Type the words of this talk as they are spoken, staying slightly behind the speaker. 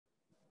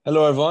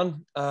Hello,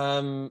 everyone.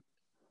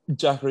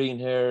 Jack Regan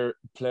here,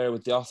 player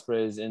with the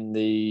Ospreys in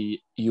the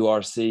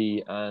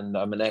URC, and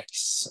I'm an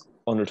ex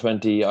under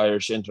 20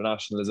 Irish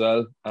international as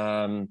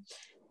well.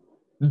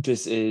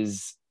 This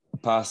is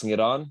Passing It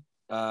On.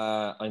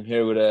 I'm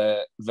here with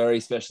a very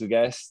special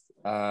guest.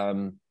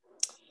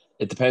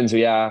 It depends who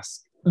you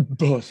ask,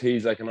 but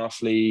he's like an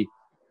Offaly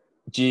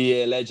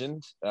GA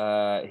legend.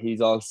 He's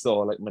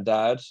also like my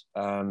dad.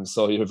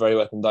 So you're very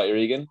welcome, Daithi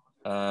Regan.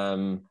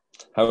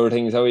 How are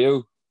things? How are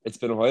you? It's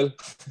been a while.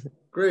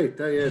 Great.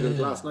 Yeah, it was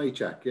last night,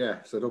 Jack.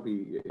 Yeah, so don't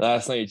be...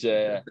 Last night,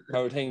 yeah.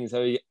 How are things? How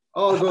are you?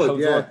 All good, How's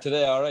yeah. work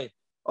today? All right.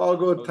 All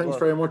good. How's Thanks work?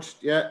 very much.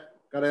 Yeah,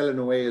 got Ellen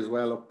away as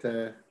well up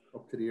to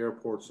the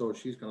airport, so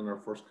she's gone on her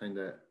first kind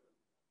of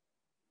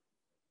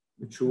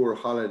mature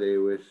holiday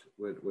with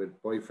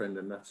boyfriend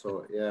and that.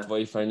 So yeah,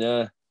 Boyfriend,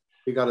 yeah.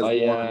 he got his I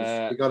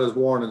warnings. He got his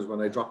warnings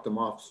when I dropped him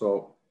off.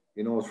 So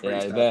you know, it's yeah, very I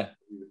sad. bet.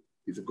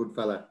 He's a good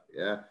fella.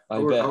 Yeah. I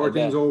How are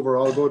things bet. over?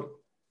 All good.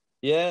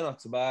 Yeah,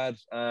 not so bad.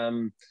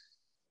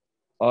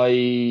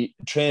 I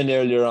trained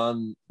earlier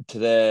on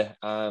today.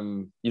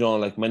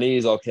 Like my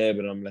knee's okay,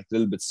 but I'm like a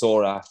little bit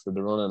sore after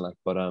the running,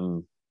 but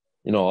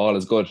all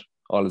is good.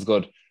 All is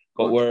good.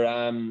 But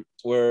Good.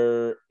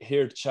 we're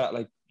here to chat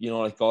like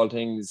all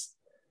things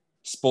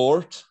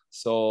sport.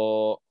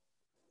 So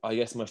I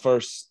guess my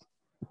first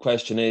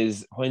question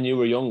is, when you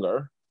were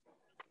younger,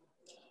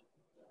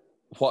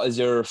 what is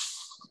your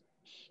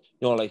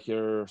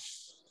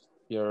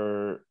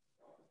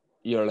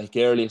like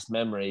earliest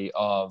memory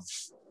of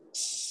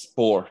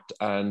sport,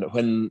 and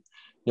when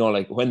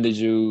did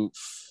you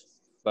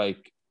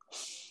like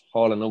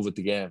fall in love with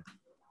the game,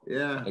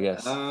 Yeah. I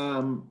guess?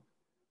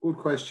 Good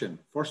question.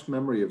 First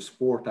memory of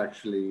sport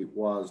actually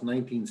was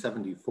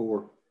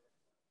 1974.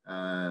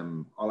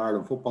 All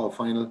Ireland football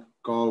final,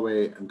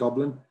 Galway and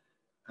Dublin.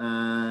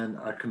 And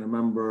I can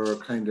remember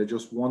kind of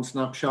just one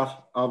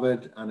snapshot of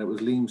it, and it was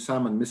Liam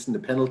Salmon missing the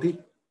penalty.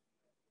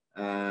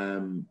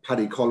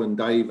 Paddy Cullen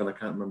dive, and I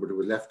can't remember if it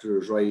was left or it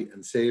was right,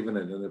 and saving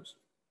it. And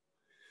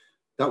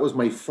that was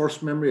my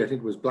first memory. I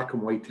think it was black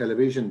and white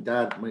television.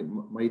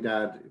 My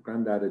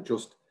granddad had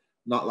just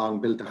not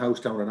long built a house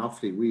down in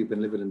Offaly. We've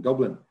been living in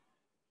Dublin.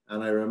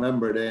 And I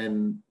remember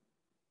then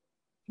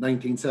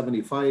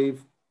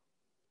 1975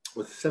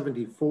 with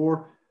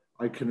 74,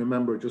 I can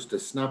remember just a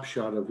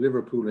snapshot of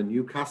Liverpool and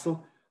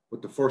Newcastle.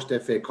 But the first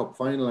FA Cup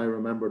final I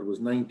remembered was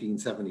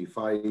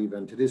 1975.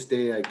 And to this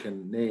day, I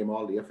can name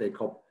all the FA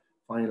Cup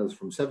finals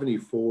from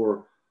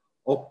 74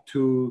 up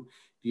to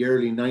the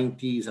early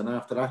 90s. And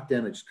after that,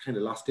 then I just kind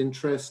of lost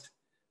interest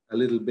a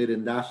little bit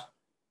in that.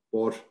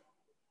 But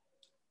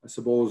I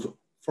suppose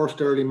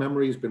first early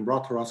memories been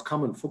brought to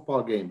Roscommon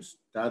football games.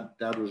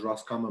 Dad was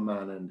Roscommon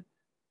man, and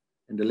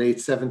in the late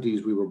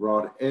 70s we were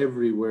brought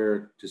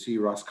everywhere to see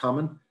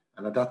Roscommon.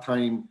 And at that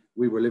time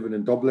we were living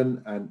in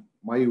Dublin, and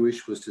my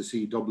wish was to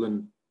see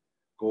Dublin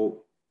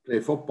go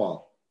play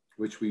football,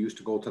 which we used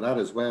to go to that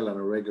as well on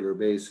a regular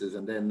basis.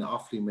 And then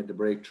Offaly made the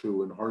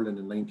breakthrough in hurling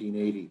in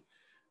 1980,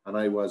 and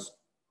I was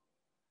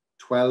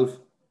 12,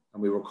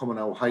 and we were coming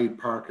out Hyde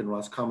Park in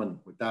Roscommon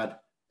with Dad,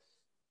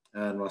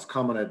 and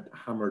Roscommon had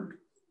hammered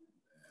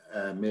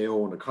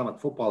Mayo in the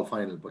Connacht football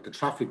final, but the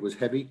traffic was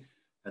heavy,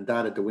 and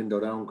Dad had the window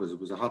down because it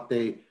was a hot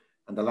day,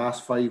 and the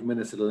last 5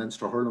 minutes of the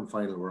Leinster hurling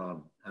final were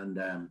on, and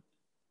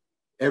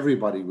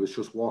everybody was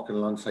just walking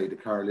alongside the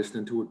car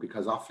listening to it,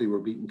 because Offaly were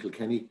beating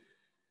Kilkenny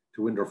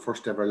to win their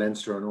first ever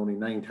Leinster, and only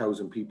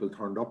 9,000 people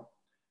turned up.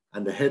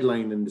 And the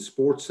headline in the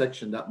sports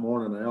section that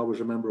morning, I always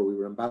remember, we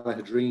were in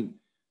Ballahadreen,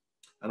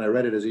 and I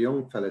read it as a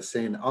young fella,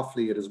 saying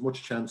Offaly had as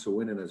much chance of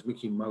winning as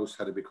Mickey Mouse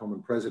had of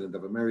becoming president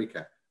of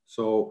America.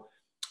 So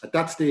at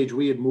that stage,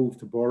 we had moved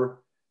to Burr,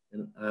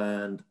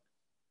 and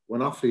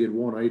when Offaly had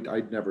won,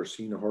 I'd never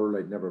seen a hurl.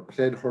 I'd never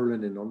played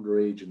hurling in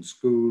underage in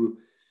school.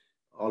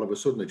 All of a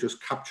sudden, it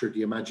just captured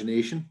the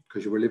imagination,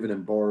 because you were living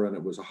in Burr and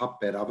it was a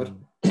hotbed of it.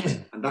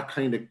 And that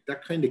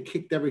kind of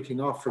kicked everything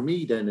off for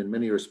me then, in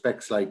many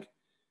respects. And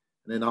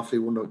then Offaly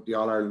won the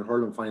All Ireland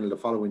hurling final the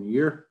following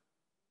year,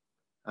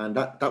 and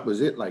that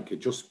was it. It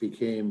just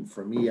became,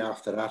 for me,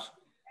 after that,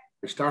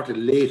 I started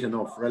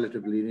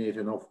relatively late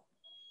enough,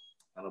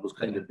 and I was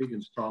kind of big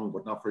and strong,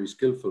 but not very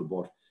skillful.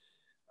 But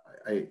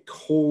I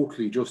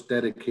totally just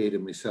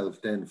dedicated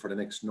myself then for the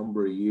next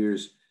number of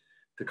years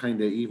to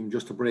kind of even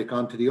just to break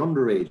onto the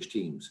underage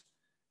teams.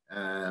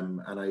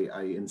 And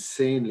I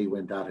insanely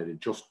went at it. It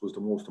just was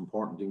the most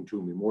important thing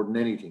to me, more than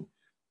anything.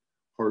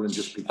 Hurling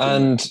just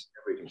became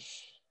everything.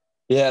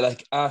 Yeah,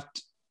 at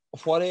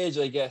what age,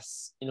 I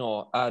guess,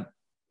 at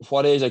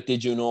what age,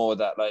 did you know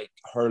that,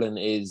 hurling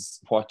is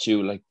what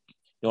you,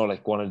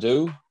 want to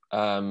do?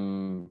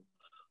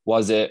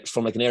 Was it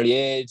from, an early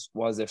age?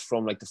 Was it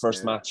from, the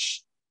first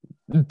match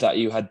that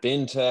you had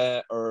been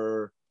to?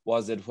 Or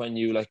was it when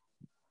you,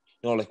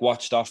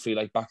 watched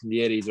Offaly, back in the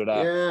 80s or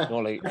that?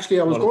 Yeah. Actually,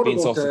 I was going to being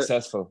so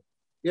successful.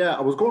 Yeah,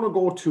 I was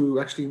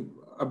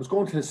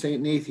going to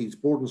St. Nathan's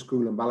boarding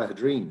school in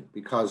Ballahadreen,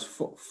 because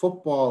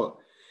football,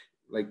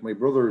 my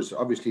brothers,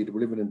 obviously they were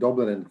living in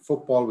Dublin, and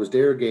football was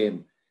their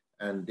game,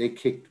 and they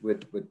played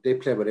with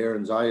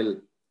Aaron's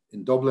Isle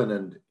in Dublin,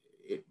 and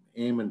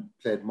Eamon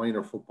played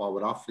minor football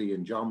with Offaly,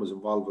 and John was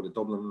involved with a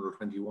Dublin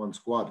under-21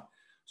 squad.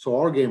 So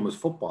our game was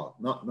football,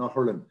 not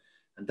hurling.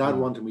 And Dad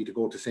wanted me to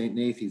go to St.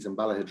 Nathan's in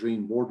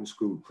Ballahadreen boarding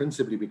school,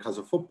 principally because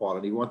of football,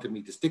 and he wanted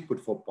me to stick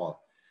with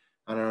football.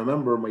 And I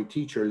remember my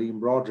teacher, Liam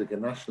Broderick,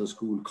 in national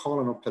school,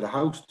 calling up to the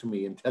house to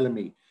me and telling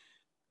me,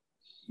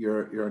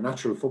 you're a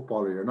natural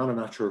footballer, you're not a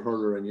natural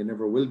hurler, and you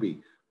never will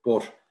be.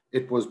 But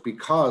it was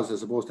because,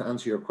 as opposed to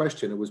answer your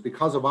question, it was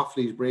because of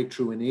Offaly's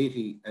breakthrough in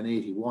 80 and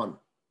 81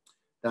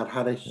 that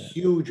had a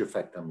huge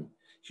effect on me,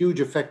 huge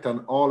effect on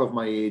all of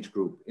my age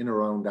group in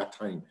around that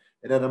time.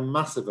 It had a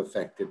massive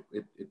effect.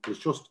 It was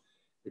just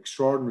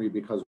extraordinary,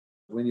 because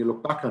when you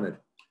look back on it,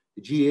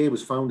 the GA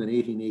was founded in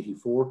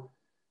 1884,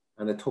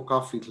 and it took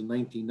Offaly till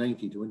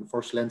 1990 to win the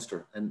first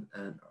Leinster, and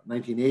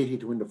 1980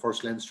 to win the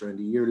first Leinster, and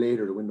a year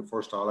later to win the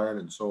first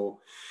All-Ireland.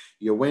 So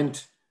you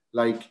went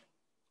like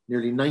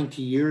nearly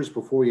 90 years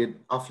before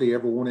Offaly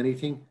ever won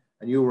anything,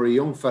 and you were a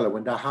young fella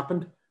when that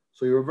happened.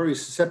 So you were very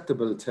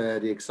susceptible to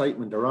the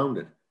excitement around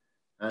it.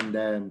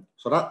 And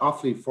so that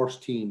Offaly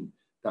first team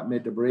that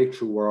made the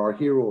breakthrough were our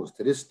heroes.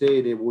 To this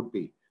day, they would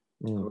be.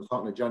 I was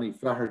talking to Johnny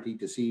Flaherty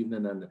this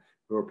evening, and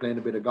we were playing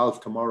a bit of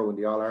golf tomorrow in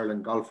the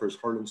All-Ireland Golfers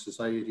Hurling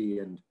Society.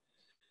 And,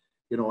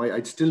 you know,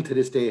 I'd still to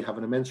this day have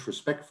an immense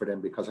respect for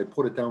them, because I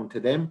put it down to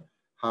them,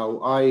 how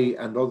I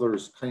and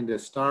others kind of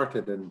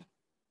started, and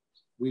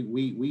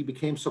we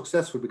became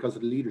successful because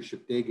of the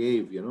leadership they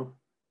gave, you know.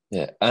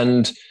 Yeah.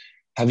 And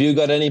have you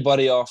got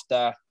anybody off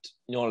that,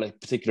 you know,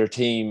 like particular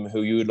team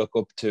who you would look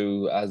up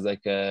to as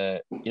like a,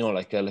 you know,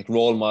 like a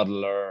role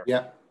model, or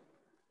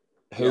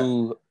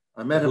who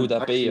I met who him,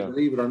 that actually, be? Or?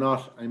 believe it or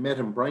not, I met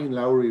him. Brian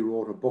Lowry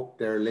wrote a book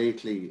there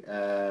lately.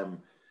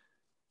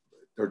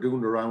 They're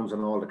doing the rounds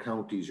in all the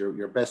counties,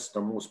 your best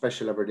or most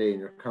special ever day in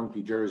your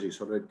county jersey.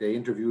 So that they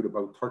interviewed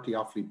about 30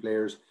 Offaly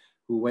players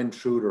who went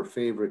through their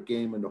favourite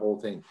game and the whole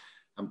thing.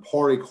 And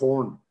Pádraig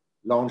Horn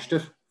launched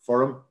it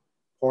for him.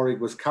 Pádraig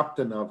was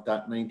captain of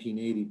that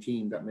 1980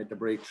 team that made the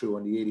breakthrough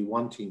on the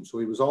 81 team. So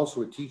he was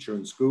also a teacher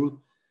in school.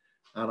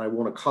 And I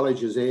won a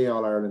college's A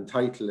All-Ireland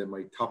title in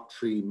my top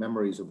 3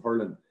 memories of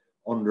hurling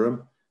under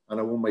him. And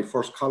I won my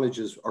first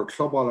college's or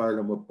club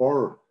All-Ireland with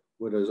Burr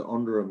with us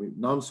under him.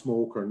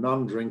 Non-smoker,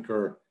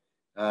 non-drinker,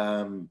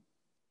 an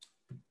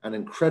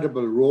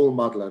incredible role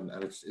model.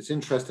 And it's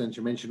interesting that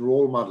you mentioned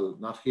role model,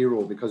 not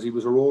hero, because he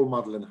was a role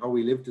model in how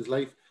he lived his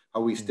life,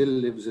 how he still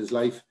lives his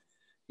life.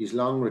 He's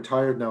long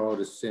retired now out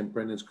of St.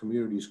 Brendan's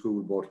Community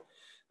School, but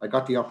I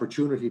got the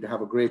opportunity to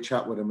have a great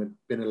chat with him. It's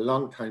been a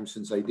long time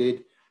since I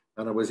did,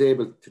 and I was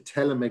able to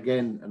tell him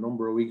again a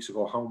number of weeks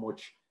ago how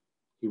much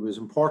he was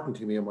important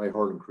to me in my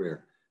hurling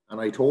career. And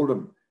I told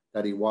him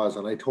that he was,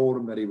 and I told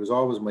him that he was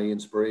always my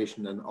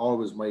inspiration and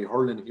always my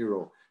hurling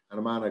hero, and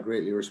a man I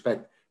greatly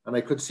respect. And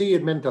I could see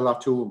it meant a lot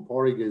to him.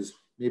 Pádraig is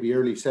maybe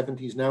early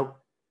 70s now.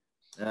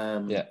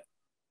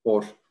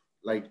 But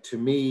like, to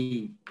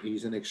me,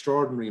 he's an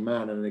extraordinary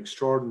man and an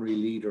extraordinary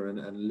leader,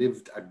 and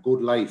lived a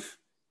good life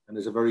and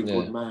is a very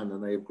good man.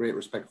 And I have great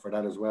respect for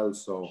that as well.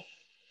 So,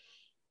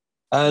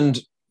 and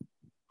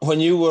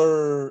when you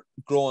were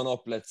growing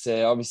up, let's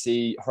say,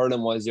 obviously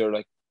hurling was your,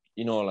 like,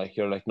 you know, like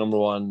your like number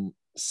one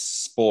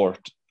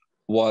sport.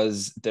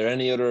 Was there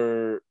any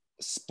other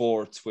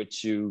sports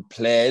which you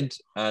played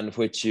and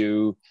which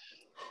you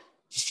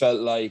felt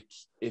like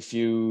if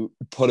you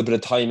put a bit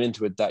of time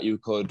into it that you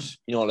could,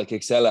 you know, like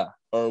excel at?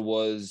 Or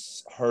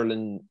was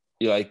hurling,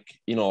 like,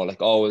 you know,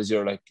 like always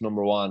your like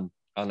number one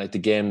and like the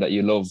game that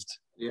you loved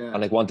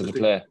and like wanted to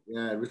play?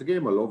 Yeah, it was the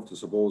game I loved, I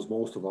suppose,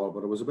 most of all.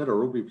 But I was a better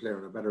rugby player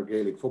and a better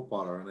Gaelic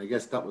footballer. And I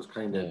guess that was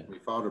kind of, my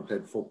father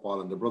played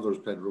football and the brothers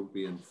played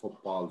rugby and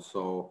football.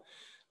 So,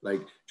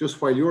 like, just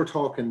while you were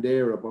talking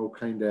there about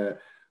kind of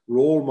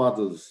role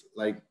models,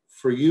 like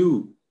for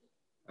you,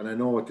 and I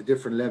know at the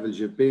different levels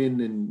you've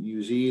been in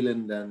New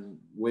Zealand and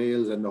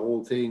Wales and the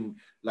whole thing,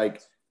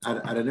 like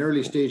at an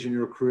early stage in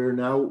your career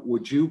now,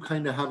 would you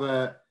kind of have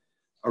a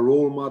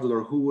role model,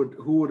 or who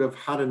would have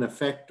had an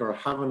effect or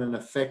having an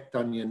effect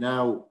on you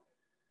now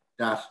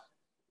that,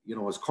 you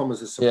know, has come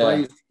as a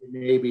surprise to you,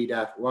 maybe,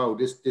 that, wow,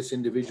 this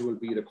individual,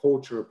 be it a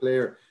coach or a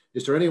player?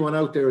 Is there anyone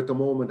out there at the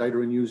moment,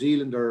 either in New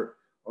Zealand or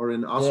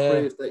in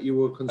Ospreys, that you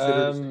would consider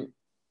the same?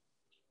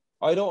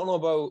 I don't know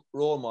about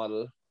role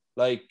model.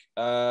 Like,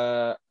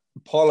 Paul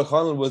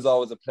O'Connell was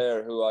always a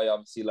player who I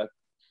obviously, like,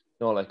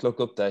 you know, like look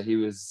up to. He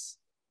was,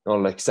 you know,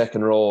 like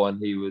second row,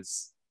 and he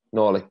was, you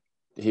know, like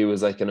he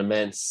was like an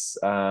immense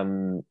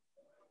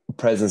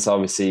presence,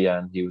 obviously,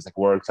 and he was like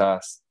world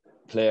class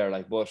player.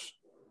 Like, but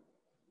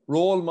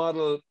role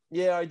model,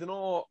 I don't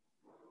know,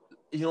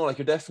 you know, like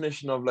your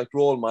definition of like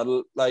role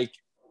model. Like,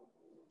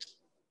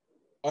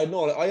 I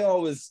know, like, I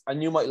always,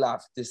 and you might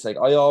laugh at this, like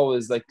I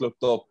always like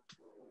looked up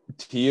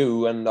to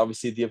you, and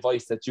obviously the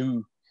advice that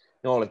you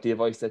know, like the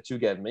advice that you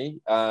gave me.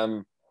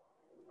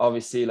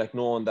 Obviously, like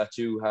knowing that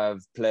you have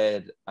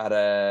played at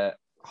a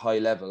high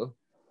level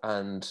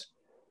and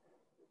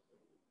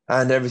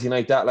everything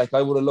like that, like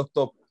I would have looked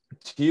up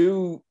to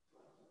you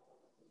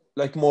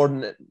like more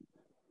than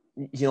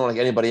like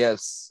anybody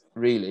else,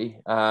 really.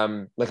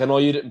 Like I know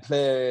you didn't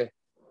play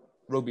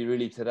rugby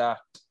really to that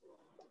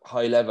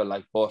high level,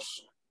 like, but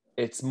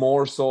it's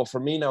more so for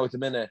me now at the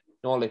minute,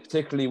 like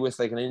particularly with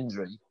like an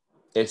injury,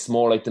 it's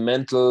more like the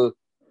mental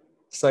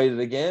side of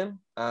the game.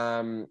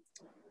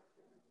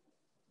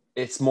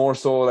 It's more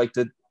so like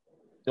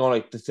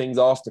like the things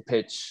off the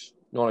pitch,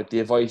 like the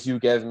advice you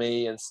gave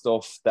me and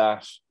stuff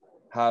that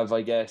have,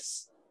 I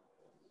guess,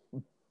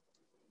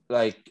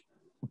 like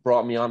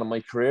brought me on in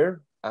my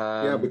career.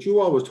 Yeah, but you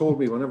always told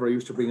me whenever I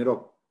used to bring it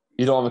up.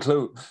 You don't have a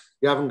clue.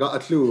 You haven't got a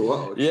clue.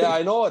 Wow. Yeah,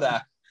 I know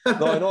that.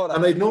 No, I know that.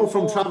 And I know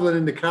from traveling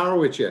in the car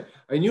with you.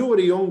 I knew at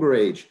a younger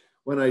age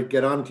when I'd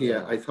get onto you,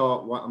 I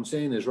thought what I'm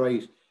saying is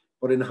right.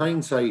 But in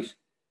hindsight,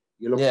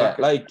 you look back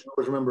at, I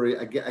always remember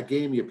a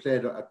game you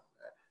played at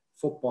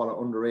football at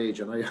underage,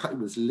 and I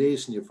was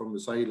lacing you from the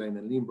sideline,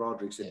 and Liam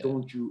Broderick said,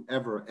 "Don't you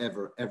ever,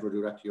 ever, ever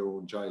do that to your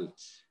own child."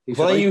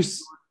 When I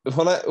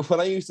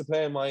used to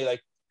play my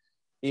like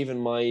even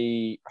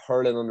my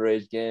hurling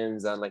underage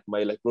games and like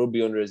my like rugby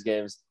underage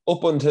games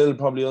up until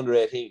probably under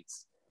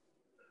 18s,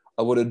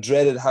 I would have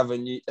dreaded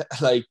having you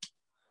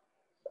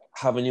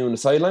in the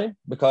sideline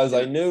because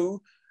I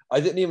knew I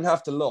didn't even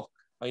have to look.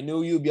 I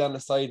knew you'd be on the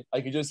side.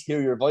 I could just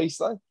hear your voice,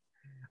 like,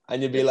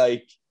 and you'd be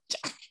like,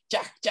 Jack,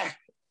 Jack, Jack.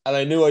 And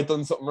I knew I'd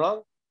done something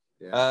wrong.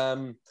 Yeah.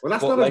 Well,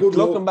 that's but not a good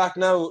looking role. back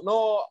now,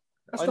 no,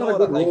 that's I not know a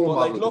good that. Like, role but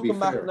like model, looking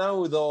back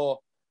now, though,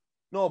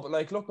 no, but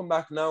like looking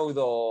back now,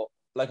 though,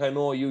 like I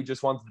know you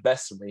just wanted the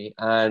best for me,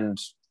 and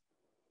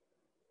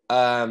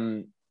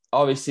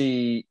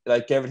obviously,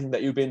 like everything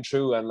that you've been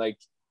through and like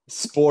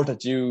sport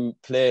that you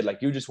played,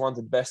 like you just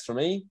wanted the best for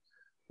me.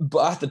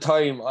 But at the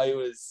time, I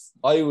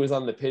was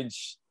on the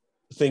pitch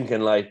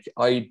thinking like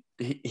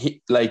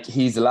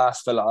he's the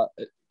last fella,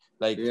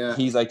 like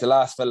he's like the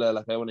last fella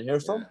like I want to hear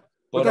from.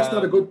 But that's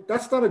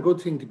not a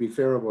good thing, to be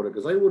fair about it,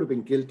 because I would have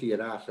been guilty of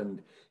that,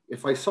 and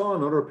if I saw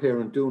another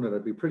parent doing it,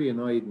 I'd be pretty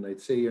annoyed, and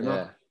I'd say you're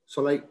not.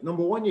 So like,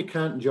 number one, you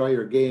can't enjoy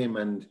your game,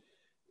 and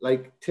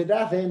like to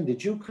that end,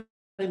 did you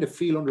kind of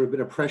feel under a bit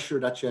of pressure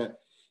that you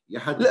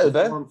had to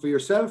perform for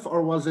yourself,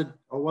 or was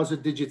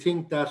it did you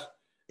think that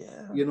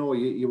you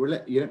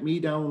let me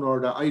down,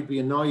 or that I'd be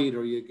annoyed,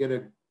 or you get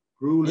a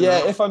grueling?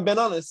 If I'm being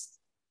honest.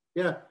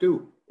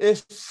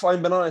 If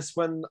I'm being honest,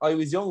 when I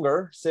was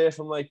younger, say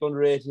from like under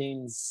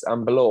 18s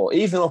and below,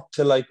 even up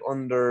to like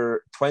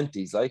under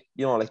 20s, like,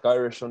 like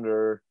Irish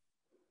under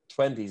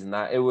 20s and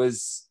that, it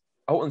was,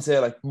 I wouldn't say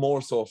like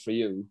more so for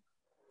you,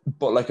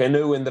 but like I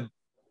knew in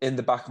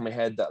the back of my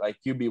head that like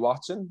you'd be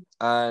watching,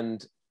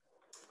 and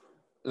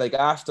like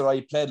after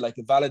I played, like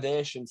a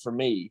validation for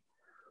me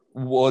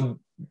would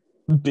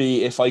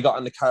be if I got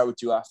in the car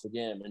with you after the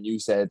game and you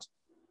said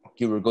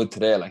you were good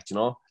today, like,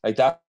 like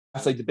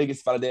that's like the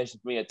biggest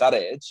validation for me at that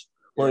age.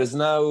 Whereas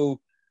now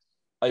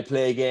I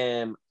play a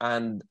game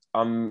and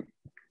I'm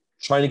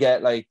trying to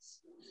get like,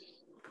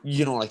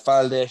 like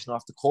validation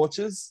off the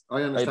coaches.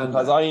 I understand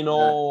because that. I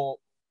know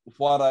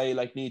what I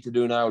like need to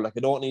do now. Like I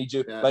don't need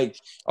you. Like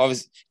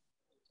obviously,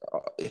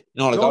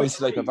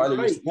 obviously like I value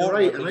your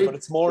support, but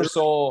it's more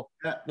so,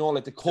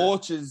 like the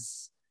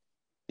coaches,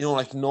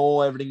 like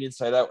know everything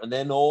inside out, and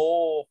they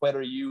know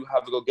whether you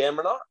have a good game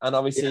or not. And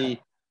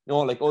obviously,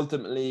 like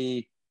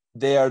ultimately,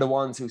 they are the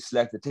ones who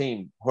select the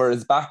team.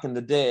 Whereas back in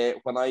the day,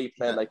 when I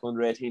played like under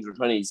 18s or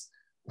 20s,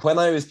 when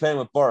I was playing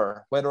with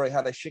Burr, whether I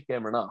had a shit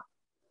game or not,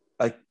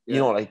 like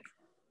I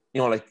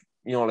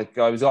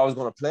was always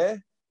going to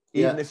play,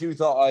 even if you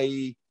thought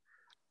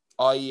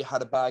I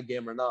had a bad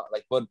game or not.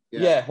 Like, but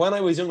when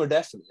I was younger,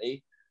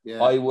 definitely,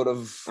 I would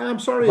have. I'm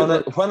sorry.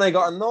 When I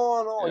got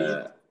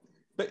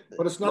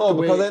but it's not the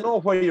way, because I know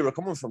where you were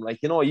coming from. Like,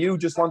 you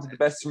just wanted the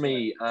best for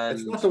me, and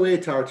it's not the way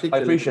to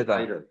articulate. I appreciate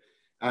that. Either.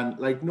 And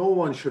like, no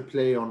one should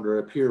play under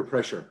a peer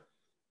pressure.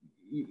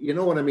 You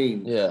know what I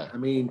mean? Yeah. I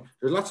mean,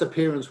 there's lots of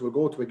parents who will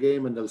go to a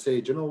game and they'll say,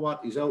 "Do you know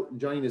what? He's out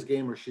enjoying his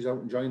game, or she's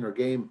out enjoying her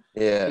game."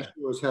 Yeah.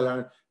 As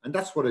hell, and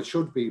that's what it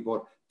should be.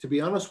 But to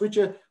be honest with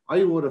you,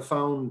 I would have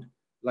found,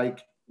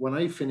 like, when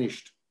I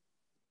finished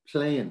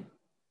playing,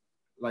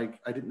 like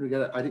I didn't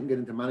get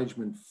into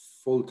management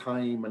full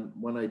time, and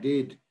when I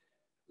did,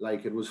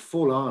 like, it was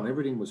full on.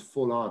 Everything was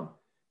full on,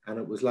 and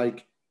it was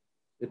like,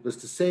 it was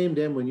the same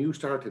then when you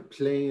started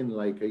playing.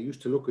 Like, I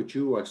used to look at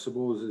you, I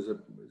suppose,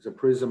 as a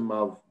prism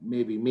of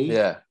maybe me,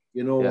 and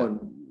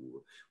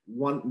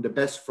wanting the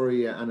best for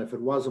you. And if it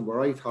wasn't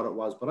where I thought it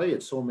was, but I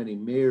had so many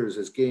mares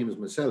as games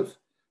myself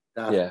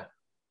that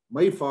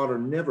my father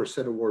never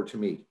said a word to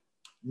me.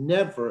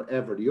 Never,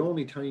 ever. The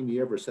only time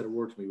he ever said a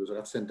word to me was I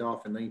got sent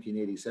off in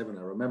 1987.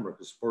 I remember,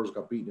 because Spurs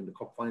got beaten in the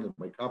cup final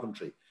by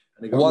Coventry.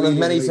 And one of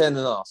many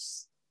sending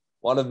offs.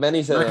 One of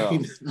many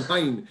sending-offs.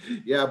 Nine.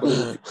 Yeah, but it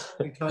was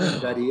the only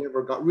time that he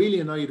ever got really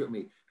annoyed with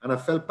me. And I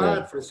felt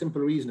bad for a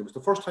simple reason. It was the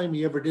first time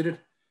he ever did it.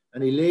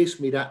 And he laced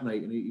me that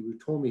night. And he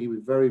told me he was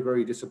very,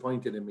 very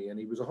disappointed in me. And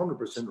he was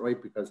 100% right,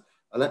 because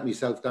I let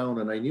myself down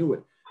and I knew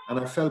it. And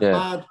I felt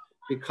bad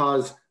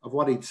because of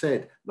what he'd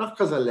said. Not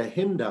because I let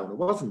him down. It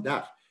wasn't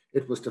that.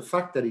 It was the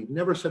fact that he'd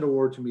never said a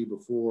word to me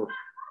before.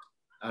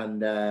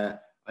 And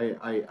I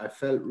I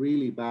felt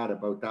really bad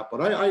about that.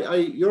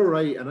 But you're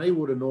right, and I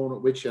would have known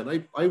it with you,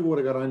 and I would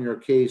have got on your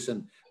case,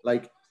 and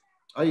like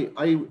I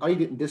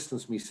didn't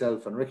distance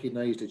myself and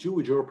recognize that you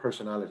with your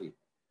personality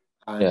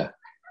and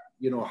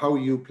how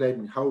you played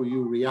and how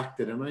you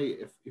reacted. And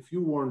if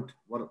you weren't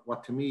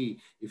what to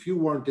me, if you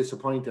weren't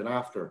disappointed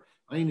after,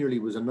 I nearly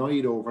was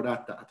annoyed over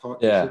that I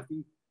thought you should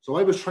be. So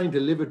I was trying to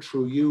live it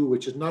through you,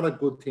 which is not a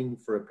good thing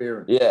for a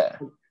parent. Yeah.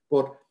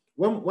 But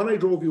when I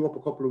drove you up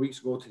a couple of weeks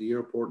ago to the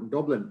airport in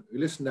Dublin, we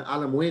listened to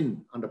Alan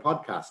Wynne on the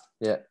podcast.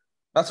 Yeah.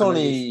 That's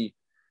only,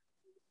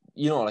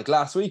 like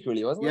last week,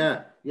 really, wasn't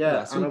it?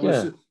 Yeah. Last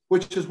week,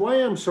 which is why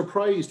I'm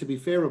surprised, to be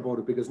fair about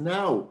it, because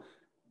now,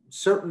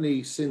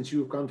 certainly since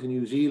you've gone to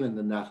New Zealand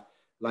and that,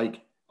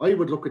 like, I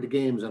would look at the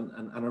games and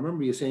I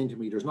remember you saying to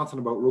me, there's nothing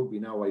about rugby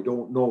now I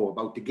don't know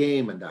about the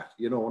game and that,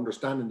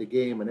 understanding the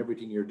game and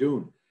everything you're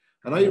doing.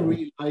 And I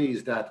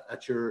realized that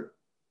at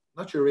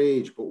not your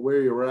age, but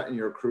where you're at in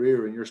your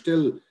career, and you're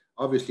still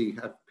obviously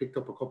have picked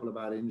up a couple of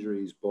bad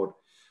injuries, but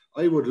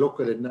I would look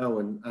at it now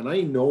and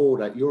I know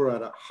that you're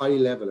at a high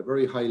level, a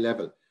very high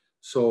level.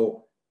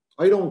 So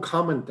I don't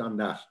comment on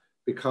that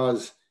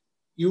because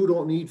you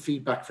don't need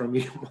feedback from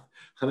me.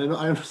 And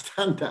I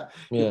understand that.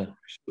 Yeah.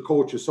 The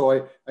coaches. So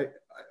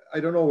I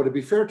don't know. Would it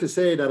be fair to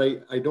say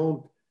that I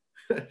don't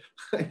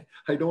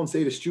I don't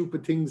say the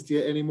stupid things to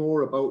you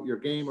anymore about your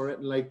game or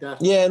anything like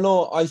that? Yeah,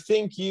 no, I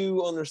think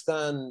you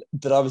understand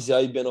that obviously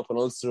I've been up in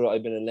Ulster,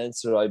 I've been in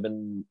Leinster, I've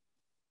been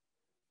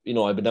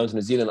down to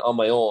New Zealand on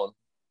my own.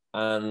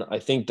 And I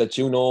think that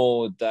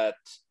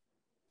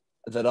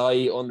that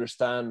I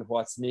understand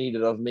what's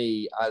needed of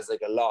me as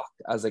like a lock,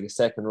 as like a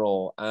second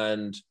row.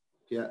 And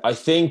I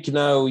think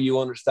now you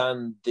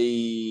understand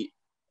the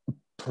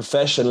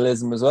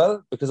professionalism as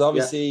well, because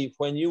obviously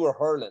when you were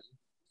hurling,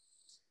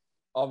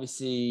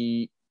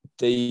 obviously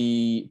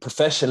the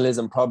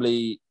professionalism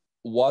probably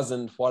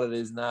wasn't what it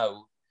is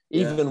now,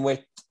 even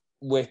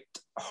with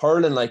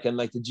hurling, like, and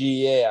like the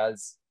GAA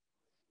as,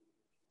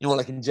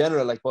 like in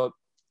general, like, but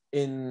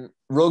in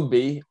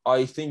rugby,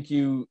 I think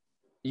you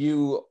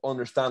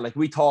understand, like,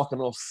 we talk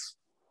enough,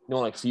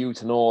 like for you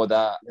to know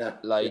that,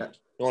 like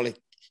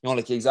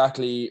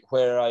exactly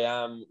where I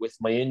am with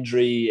my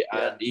injury,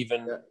 and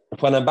even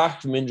when I'm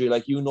back from injury,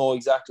 like,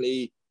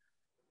 exactly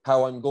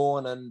how I'm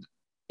going. And,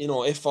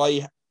 if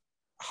I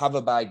have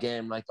a bad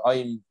game, like,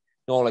 I'm,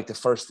 like the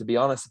first to be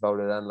honest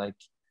about it. And like,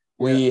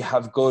 we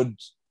have good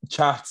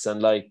chats,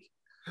 and like,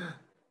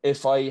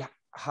 if I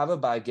have a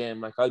bad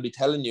game, like, I'll be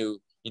telling you,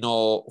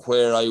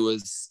 where I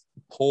was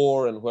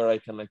poor and where I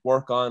can like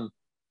work on.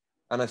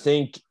 And I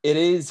think it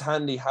is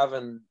handy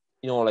having,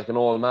 like an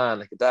old man,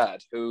 like a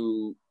dad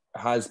who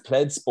has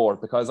played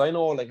sport, because I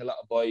know like a lot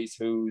of boys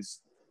whose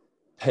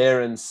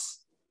parents,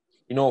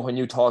 when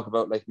you talk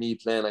about like me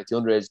playing like the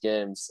underage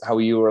games, how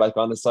you were like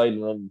on the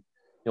sideline,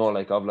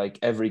 like of like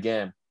every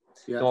game,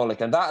 like,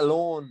 and that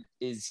alone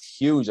is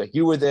huge. Like,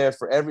 you were there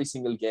for every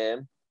single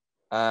game,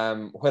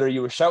 whether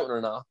you were shouting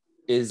or not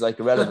is like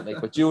irrelevant.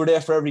 Like, but you were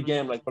there for every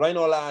game. Like, but I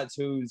know lads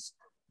whose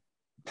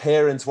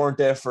parents weren't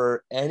there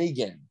for any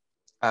game,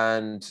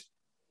 and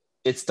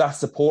it's that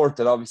support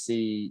that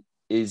obviously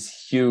is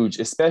huge,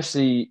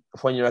 especially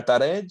when you're at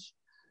that age.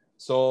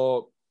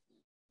 So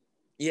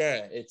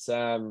yeah,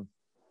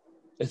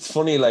 it's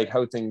funny like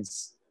how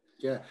things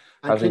and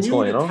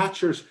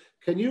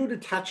can you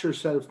detach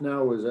yourself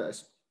now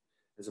as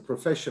a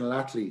professional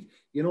athlete,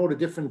 the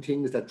different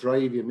things that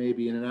drive you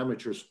maybe in an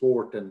amateur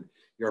sport, and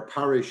your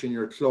parish and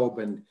your club,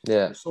 and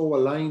you're so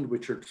aligned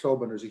with your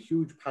club, and there's a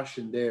huge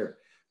passion there.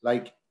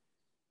 Like,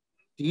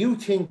 do you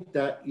think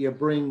that you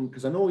bring,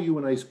 because I know you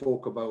and I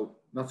spoke about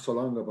not so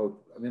long about,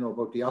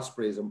 about the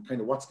Ospreys and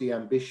kind of what's the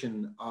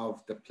ambition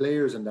of the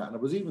players and that. And I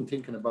was even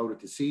thinking about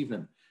it this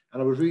evening,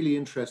 and I was really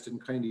interested in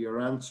kind of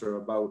your answer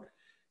about,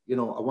 I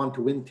want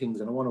to win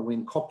things and I want to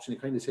win cups. And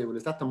you kind of say, well,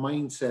 is that the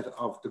mindset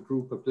of the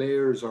group of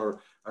players,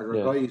 or are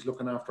there guys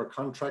looking after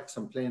contracts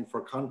and playing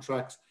for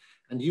contracts?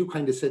 And you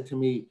kind of said to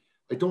me,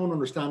 I don't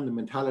understand the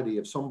mentality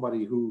of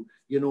somebody who,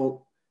 is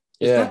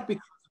that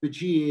because of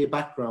the GAA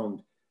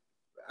background,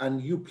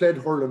 and you played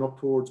hurling up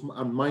towards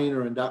and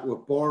minor and that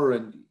with Burr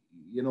and,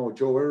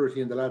 Joe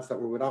Erity and the lads that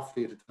were with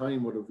Offaly at the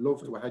time would have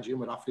loved to have had you in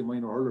with Offaly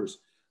minor hurlers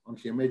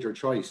until you made your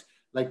choice.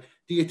 Like,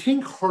 do you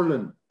think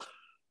hurling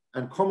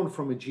and coming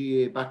from a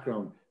GAA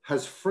background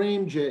has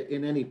framed you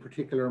in any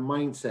particular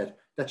mindset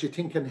that you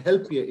think can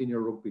help you in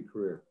your rugby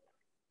career?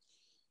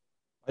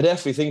 I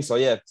definitely think so,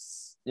 yeah.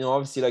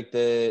 Obviously, like,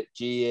 the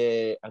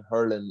GAA and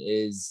hurling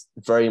is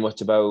very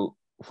much about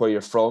where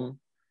you're from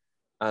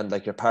and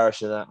like your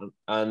parish and that.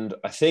 And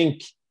I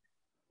think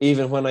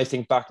even when I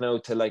think back now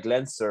to like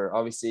Leinster,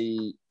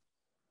 obviously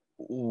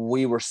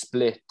we were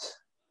split,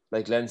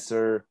 like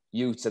Leinster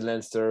youths and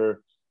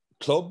Leinster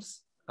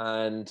clubs.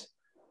 And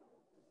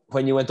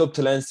when you went up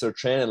to Leinster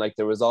training, like,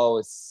 there was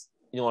always,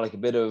 like a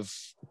bit of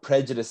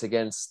prejudice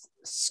against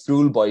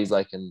schoolboys,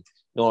 like, and,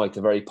 like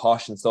the very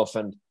posh and stuff.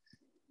 And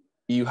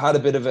you had a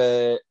bit of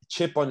a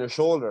chip on your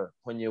shoulder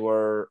when you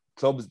were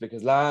clubs,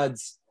 because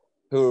lads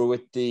who were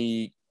with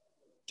the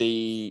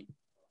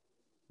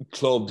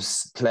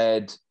clubs,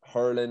 played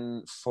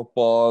hurling,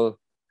 football,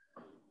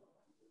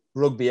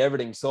 rugby,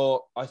 everything.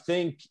 So I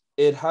think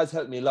it has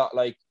helped me a lot.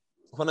 Like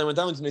when I went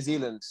down to New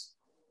Zealand,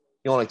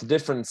 like the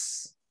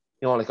difference,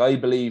 like I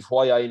believe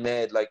why I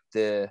made like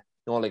the,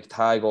 like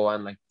Tago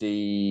and like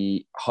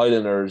the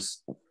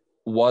Highlanders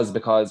was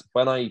because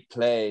when I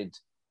played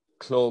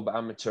club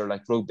amateur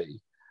like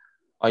rugby,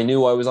 I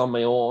knew I was on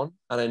my own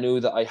and I knew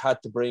that I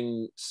had to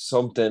bring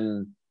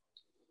something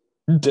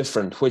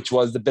different, which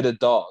was the bit of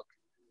dog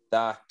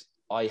that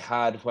I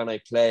had when I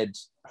played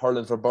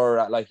hurling for Burr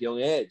at like a young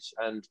age.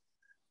 And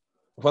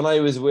when I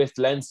was with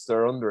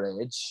Leinster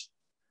underage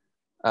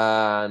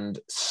and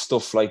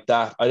stuff like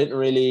that, I didn't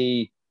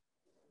really,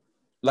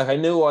 like, I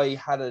knew I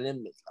had it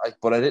in me, like,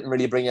 but I didn't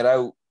really bring it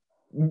out.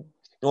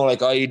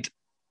 Like I'd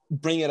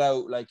bring it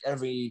out like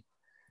every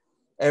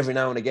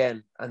now and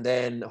again. And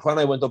then when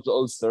I went up to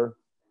Ulster,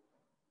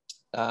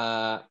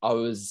 I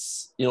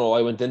was,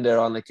 I went in there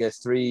on like a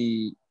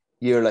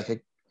 3-year,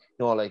 like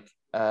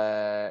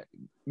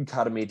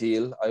academy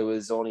deal. I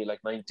was only like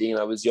 19.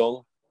 I was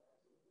young,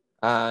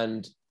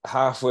 and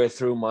halfway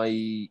through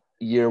my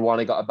year one,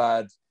 I got a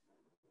bad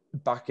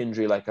back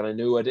injury. Like, and I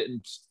knew I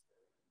didn't,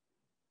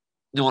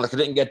 like I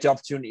didn't get the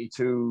opportunity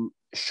to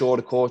show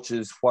the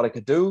coaches what I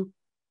could do.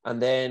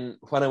 And then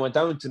when I went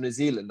down to New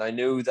Zealand, I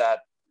knew that,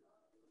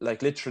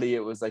 like, literally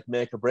it was like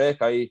make or break.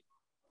 I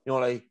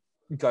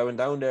went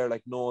down there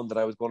like knowing that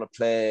I was going to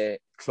play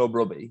club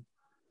rugby,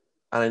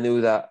 and I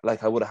knew that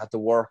like I would have had to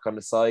work on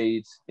the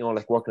side,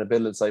 like working a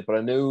building site. But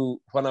I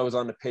knew when I was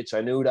on the pitch,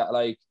 I knew that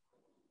like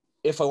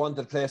if I wanted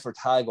to play for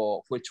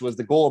Tago, which was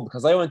the goal,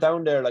 because I went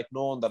down there like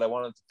knowing that I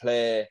wanted to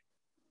play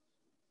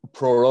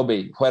pro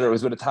rugby, whether it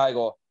was with a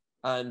Tago.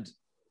 And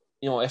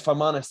if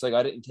I'm honest, like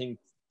I didn't think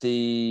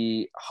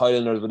the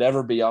Highlanders would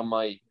ever be on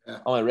my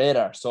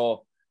radar.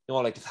 So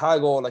like the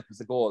Tago like was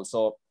the goal.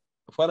 So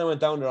when I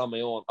went down there on my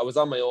own, I was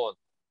on my own.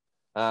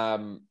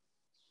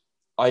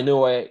 I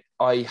knew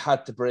I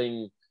had to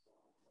bring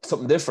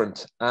something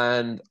different.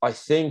 And I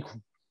think,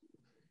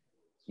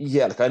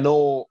 like I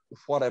know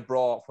what I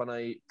brought when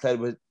I played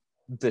with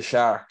the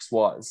Sharks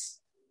was,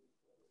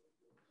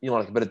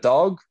 like a bit of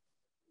dog,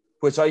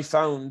 which I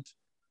found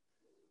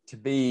to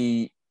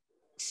be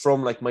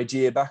from like my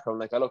GA background.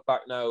 Like I look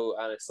back now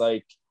and it's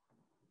like,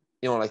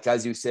 like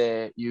as you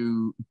say,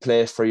 you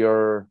play for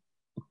your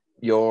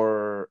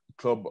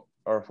club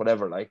or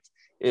whatever. Like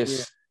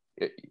if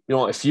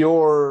if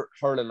you're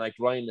hurling like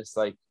Rhinus,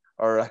 like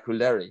or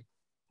Aquilleri,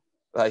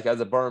 like as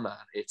a Burman,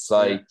 it's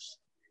like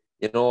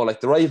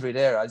like the rivalry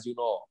there, as you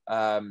know.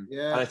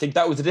 And I think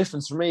that was the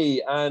difference for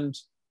me. And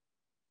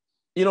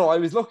I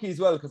was lucky as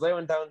well because I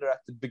went down there at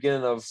the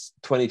beginning of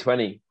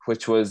 2020,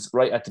 which was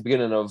right at the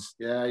beginning of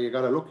you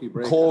got a lucky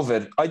break.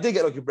 COVID. I did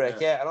get a lucky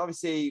break, and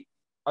obviously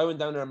I went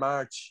down there in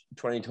March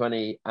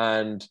 2020,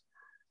 and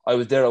I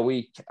was there a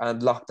week,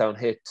 and lockdown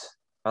hit,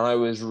 and I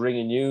was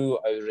ringing you,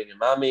 I was ringing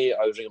Mammy,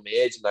 I was ringing my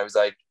agent. I was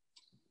like,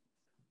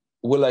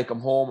 "Will I come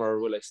home or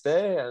will I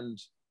stay?" And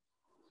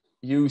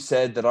you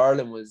said that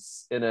Ireland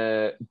was in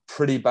a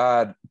pretty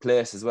bad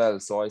place as well.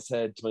 So I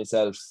said to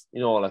myself,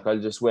 like I'll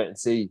just wait and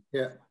see.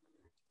 Yeah.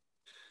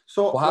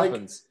 So what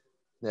happens?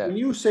 When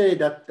you say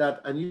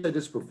that, and you said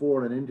this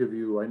before in an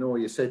interview, I know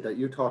you said that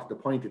you thought the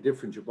point of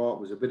difference you bought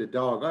was a bit of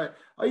dog.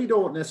 I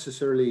don't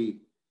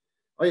necessarily,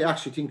 I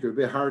actually think you're a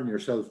bit hard on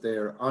yourself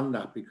there on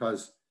that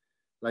because,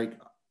 like,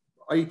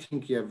 I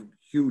think you have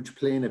huge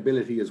playing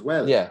ability as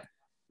well. Yeah.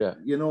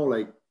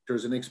 Like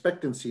there's an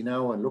expectancy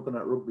now, and looking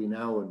at rugby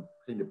now, and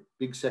kind of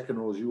big second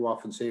rows, you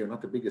often say, are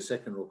not the biggest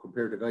second row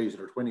compared to guys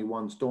that are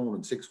 21 stone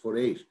and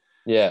 6'8".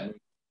 Yeah. I mean,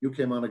 you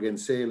came on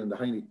against Sale in the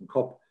Heineken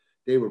Cup.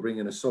 They were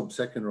bringing a sub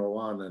second row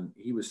on, and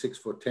he was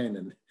 6'10"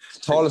 and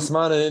tallest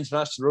man in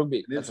international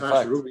rugby.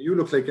 International rugby. You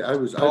look like I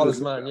was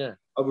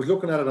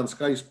looking at it on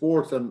Sky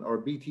Sports or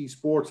BT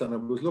Sports, and I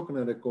was looking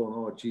at it going,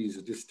 "Oh,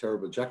 Jesus, this is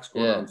terrible." Jack's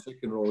going on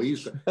second row. And you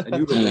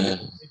look like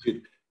a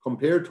midget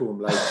compared to him.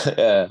 Like,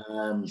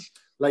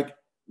 like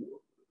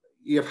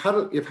you've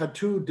had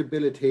two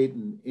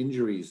debilitating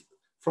injuries.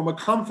 From a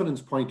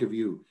confidence point of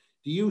view,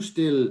 do you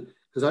still?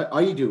 Because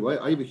I do.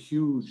 I have a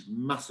huge,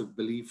 massive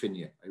belief in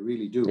you. I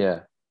really do.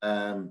 Yeah.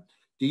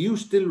 Do you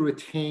still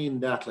retain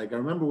that? Like I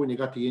remember when you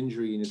got the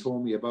injury and you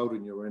told me about it,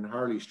 and you were in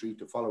Harley Street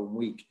the following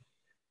week,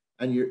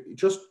 and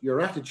your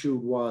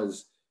attitude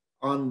was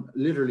on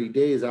literally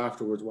days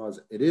afterwards was,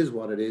 it is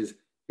what it is.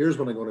 Here's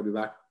when I'm going to be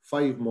back,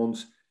 5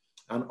 months,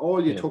 and all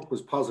you took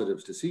was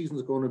positives. The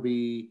season's going to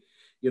be,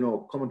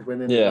 coming to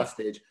an end at that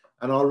stage,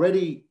 and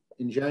already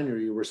in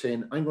January you were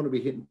saying, I'm going to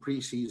be hitting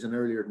pre-season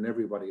earlier than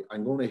everybody.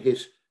 I'm going to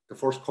hit the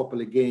first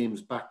couple of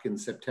games back in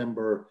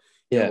September.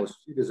 As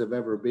fit as I've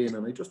ever been.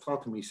 And I just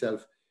thought to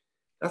myself,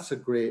 that's a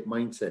great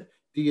mindset.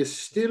 Do you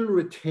still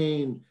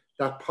retain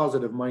that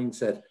positive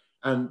mindset?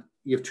 And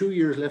you have 2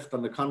 years left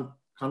on the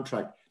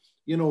contract.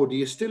 Do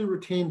you still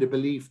retain the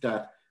belief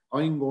that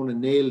I'm going to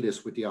nail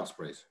this with the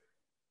Ospreys?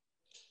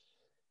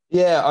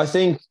 Yeah, I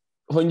think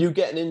when you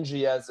get an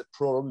injury as a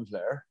pro rugby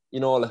player,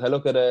 like I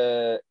look at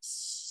a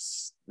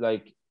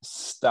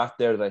stat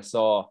there that I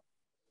saw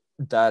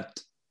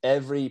that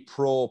every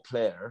pro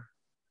player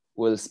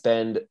will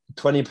spend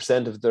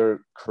 20% of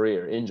their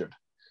career injured.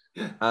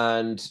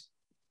 And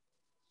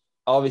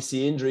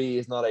obviously injury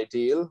is not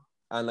ideal.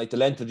 And like the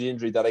length of the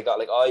injury that I got,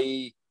 like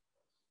I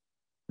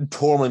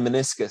tore my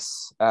meniscus,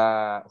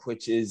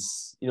 which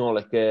is,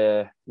 like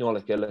a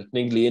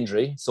niggly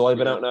injury. So I've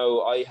been out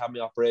now. I had my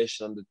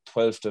operation on the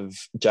 12th of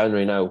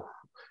January now,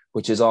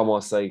 which is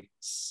almost like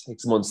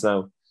 6 months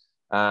now.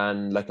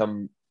 And like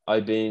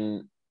I've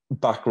been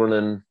back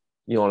running,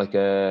 like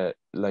a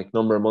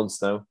number of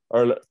months now,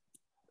 or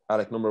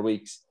like number of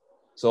weeks.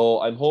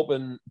 So I'm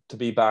hoping to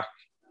be back,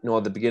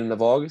 at the beginning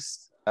of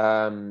August,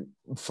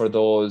 for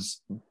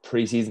those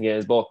preseason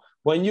games. But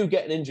when you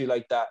get an injury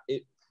like that,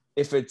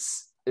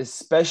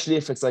 especially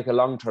if it's like a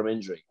long-term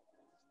injury,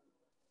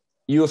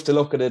 you have to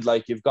look at it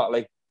like you've got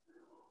the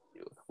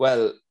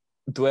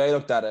way I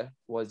looked at it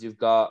was you've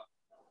got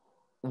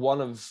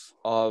one of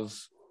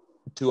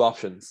two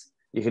options.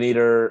 You can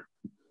either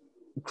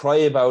cry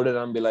about it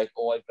and be like,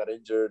 oh, I've got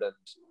injured and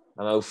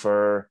I'm out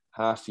for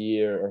half a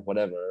year or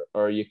whatever.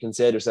 Or you can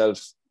say to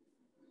yourself,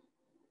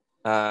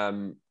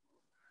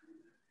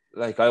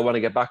 like, I want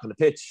to get back on the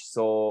pitch.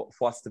 So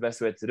what's the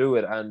best way to do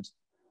it? And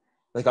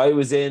like, I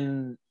was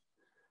in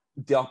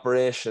the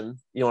operation,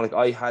 like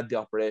I had the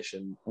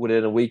operation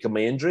within a week of my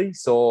injury.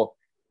 So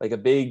like a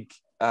big,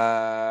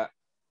 like a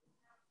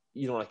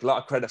lot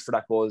of credit for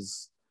that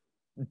goes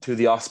to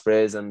the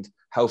Ospreys and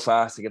how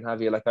fast they can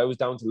have you. Like I was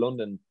down to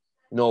London,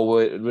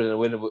 within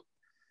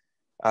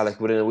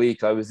a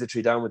week. I was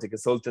literally down with the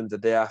consultant the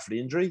day after the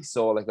injury.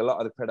 So like a lot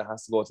of the credit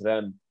has to go to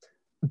them.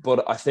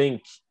 But I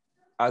think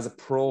as a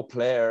pro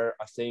player,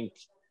 I think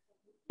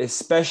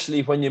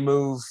especially when you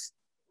move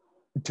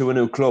to a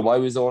new club, I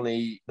was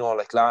only,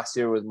 like last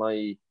year was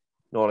my,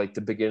 like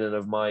the beginning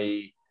of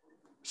my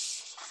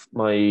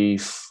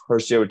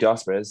first year with the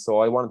Ospreys. So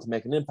I wanted to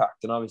make an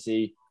impact. And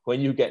obviously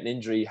when you get an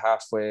injury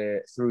halfway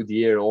through the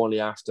year, only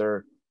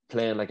after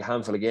playing like a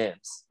handful of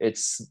games,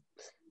 it's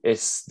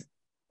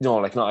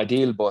like not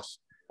ideal, but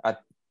at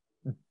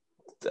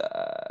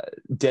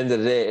the end of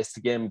the day, it's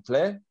the game we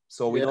play.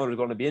 So we know there's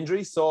going to be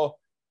injuries. So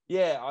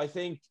yeah, I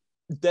think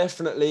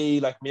definitely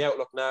like my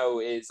outlook now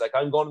is like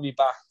I'm going to be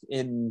back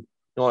in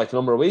like a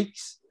number of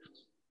weeks,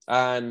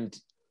 and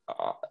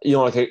I'm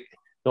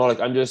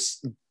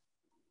just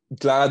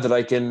glad that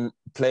I can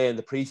play in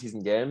the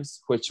preseason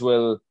games, which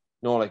will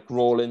like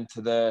roll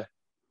into the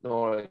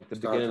like the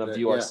beginning of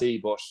the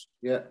URC. But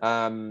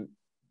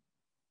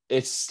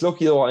it's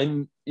lucky though.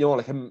 I'm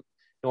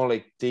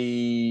like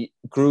the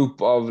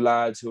group of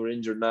lads who are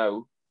injured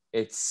now.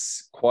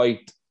 It's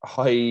quite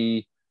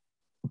high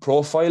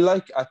profile.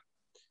 Like at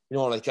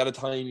a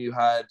time you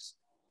had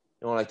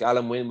like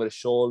Alan Wynne with a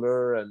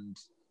shoulder and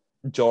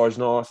George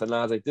North and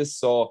lads like this.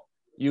 So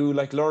you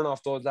like learn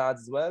off those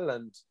lads as well.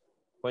 And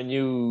when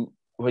you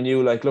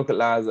like look at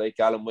lads like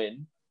Alan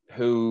Wynne,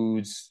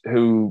 who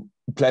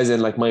plays in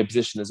like my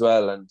position as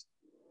well, and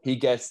he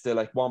gets the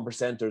like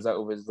 1%ers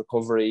out of his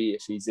recovery.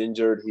 If he's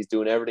injured, he's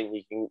doing everything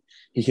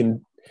he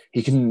can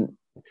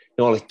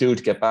like do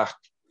to get back.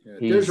 Yeah,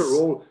 there's a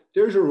role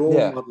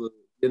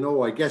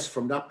model, I guess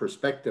from that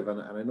perspective, and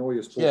I know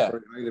you spoke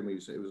very highly of me,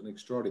 so it was an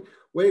extraordinary.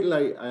 Wait till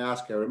I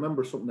ask you, I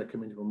remember something that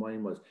came into my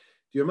mind was, do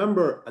you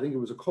remember, I think it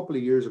was a couple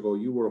of years ago,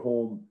 you were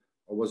home,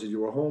 or was it you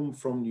were home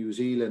from New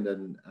Zealand,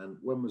 and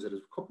when was it? It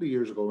was a couple of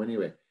years ago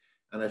anyway,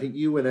 and I think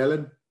you and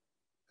Ellen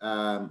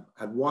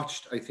had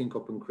watched, I think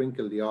up in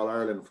Crinkle, the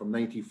All-Ireland from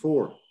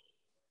 '94,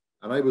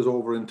 and I was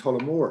over in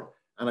Tullamore,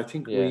 and I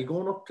think were you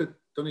going up to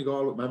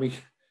Donegal with Mammy?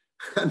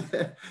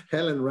 And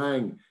Helen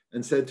rang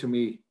and said to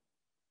me,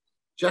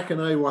 Jack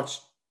and I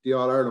watched the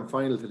All-Ireland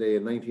final today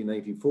in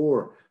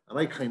 1994, and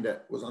I kind of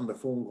was on the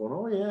phone going,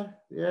 oh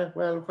yeah,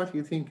 well, what do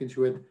you think? And she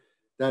went,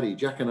 Daddy,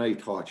 Jack and I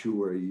thought you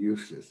were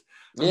useless.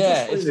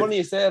 It's funny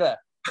you say that.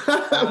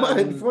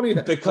 It's funny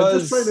because I'm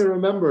just trying to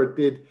remember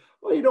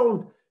I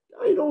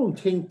don't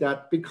think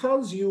that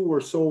because you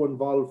were so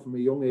involved from a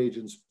young age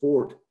in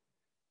sport,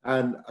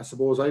 and I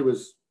suppose I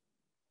was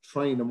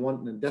trying and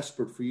wanting and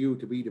desperate for you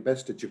to be the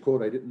best that you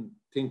could. I didn't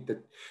think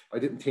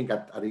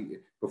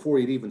before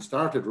you'd even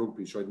started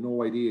rugby, so I had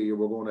no idea you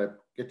were going to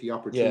get the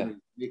opportunity,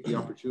 make the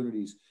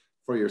opportunities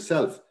for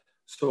yourself.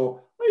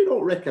 So I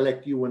don't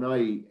recollect you and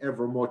I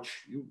ever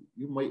much,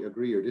 you might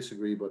agree or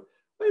disagree, but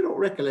I don't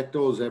recollect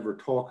us ever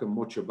talking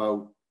much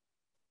about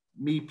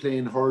me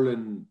playing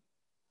hurling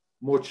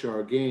much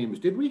or games,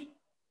 did we?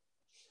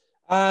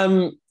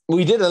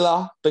 We did a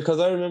lot,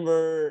 because I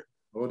remember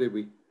did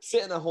we?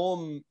 Sitting at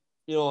home,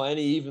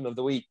 any evening of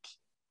the week,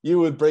 you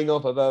would bring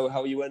up about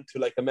how you went to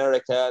like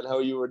America and how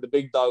you were the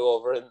big dog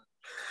over in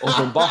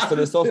Boston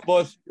and stuff.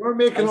 But you're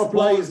making up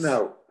lies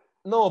now.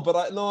 No, but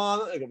I'm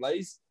not making up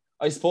lies.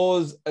 I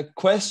suppose a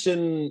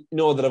question,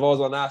 that I've always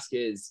want to ask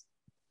is,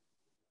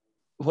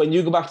 when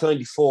you go back to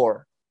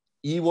 '94,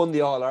 you won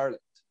the All-Ireland.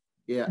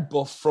 Yeah.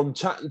 But from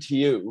chatting to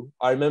you,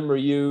 I remember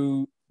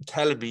you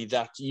telling me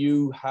that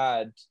you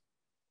had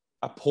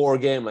a poor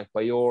game, like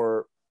by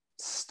your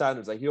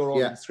standards, like your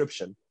own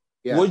description.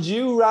 Yeah. Would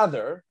you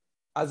rather,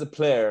 as a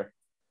player,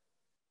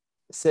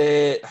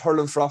 say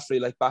hurling for Offaly,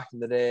 like back in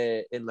the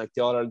day in like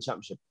the All-Ireland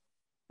Championship,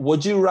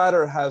 would you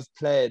rather have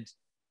played,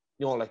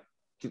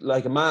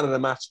 like a man in a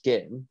match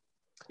game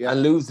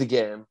and lose the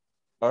game,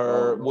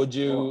 or would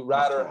you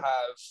rather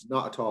have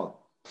not at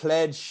all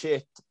played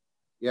shit?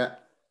 Yeah,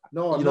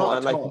 no,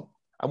 not at all.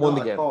 And won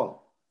the game.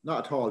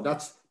 Not at all.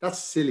 That's a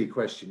silly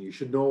question. You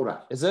should know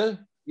that. Is it?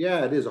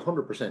 Yeah, it is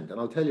 100%, and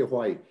I'll tell you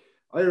why.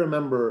 I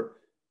remember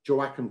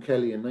Joachim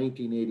Kelly in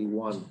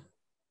 1981.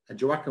 And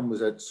Joachim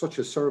was such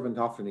a servant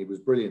Offaly. He was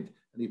brilliant.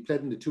 And he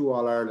played in the 2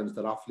 All-Irelands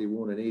that Offaly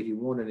won in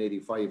 81 and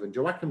 85. And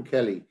Joachim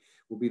Kelly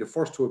will be the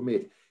first to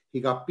admit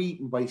he got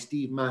beaten by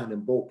Steve Mahon in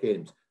both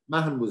games.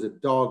 Mahon was a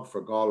dog for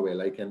Galway,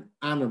 like an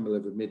animal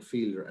of a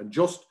midfielder. And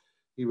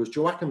he was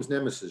Joachim's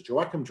nemesis.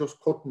 Joachim just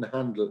couldn't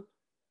handle.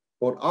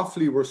 But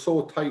Offaly were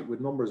so tight with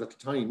numbers at the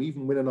time,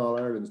 even winning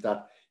All-Irelands,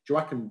 that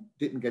Joachim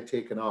didn't get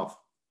taken off.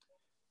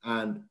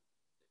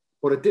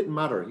 But it didn't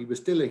matter. He was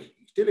still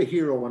a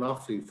hero in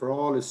Offaly for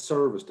all his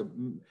service, the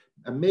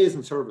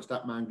amazing service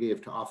that man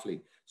gave to Offaly.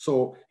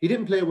 So he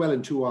didn't play well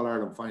in 2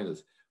 All-Ireland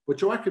finals.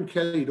 But Joachim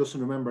Kelly doesn't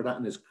remember that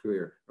in his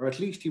career, or at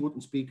least he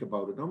wouldn't speak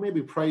about it. Or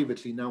maybe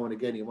privately now and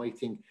again, he might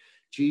think,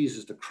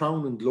 Jesus, the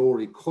crown and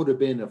glory could have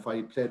been if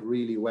I played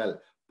really well.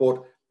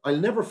 But I'll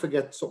never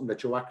forget something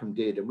that Joachim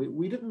did. And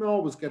we didn't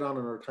always get on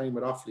in our time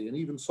at Offaly. And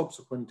even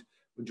subsequent,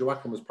 when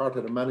Joachim was part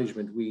of the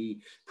management,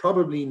 we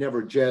probably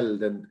never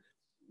gelled and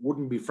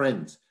wouldn't be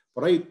friends.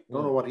 But I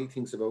don't know what he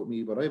thinks about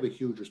me, but I have a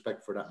huge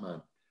respect for that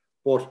man.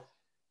 But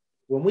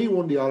when we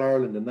won the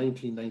All-Ireland in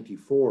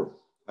 1994,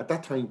 at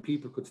that time,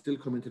 people could still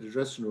come into the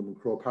dressing room in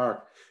Croke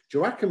Park.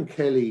 Joachim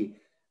Kelly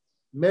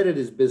made it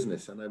his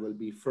business, and I will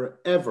be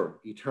forever,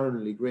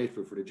 eternally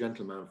grateful for the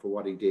gentleman for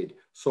what he did.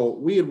 So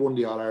we had won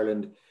the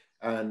All-Ireland,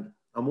 and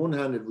on one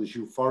hand, it was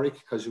euphoric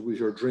because it was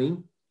your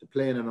dream to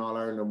play in an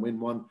All-Ireland and win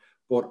one.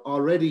 But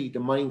already the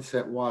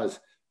mindset was,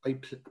 I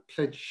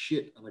played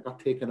shit and I got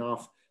taken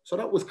off. So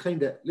that was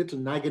kind of little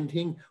nagging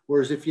thing.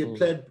 Whereas if you had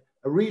played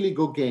a really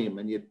good game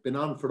and you'd been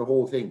on for the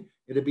whole thing,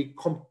 it'd be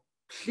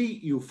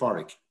complete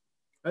euphoric.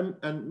 And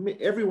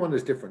everyone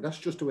is different. That's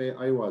just the way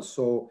I was.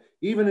 So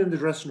even in the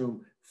dressing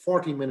room,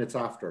 40 minutes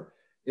after,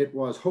 it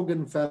was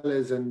hugging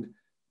fellas, and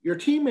your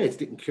teammates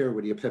didn't care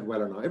whether you played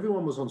well or not.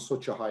 Everyone was on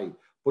such a high.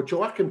 But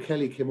Joachim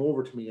Kelly came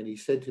over to me and he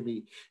said to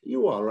me, "Are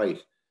you all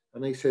right?"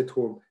 And I said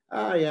to him,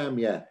 "I am,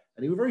 yeah."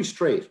 And he was very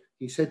straight.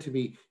 He said to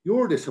me,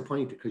 "You're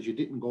disappointed because you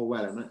didn't go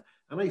well."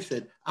 And I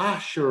said,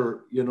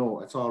 "Sure,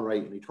 it's all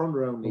right." And he turned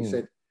around and he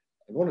said,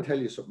 "I want to tell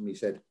you something." He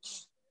said,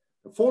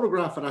 "A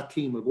photograph of that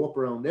team will go up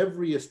around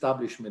every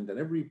establishment and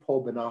every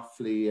pub in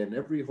Offaly and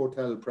every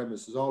hotel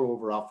premises all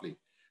over Offaly.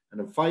 And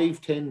in 5,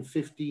 10,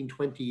 15,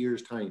 20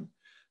 years' time,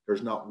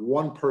 there's not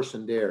one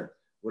person there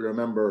will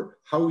remember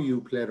how you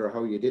played or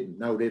how you didn't.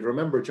 Now, they'd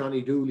remember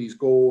Johnny Dooley's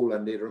goal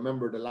and they'd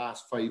remember the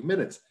last 5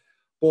 minutes.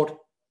 But,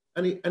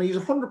 and he's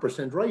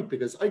 100% right,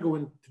 because I go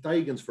into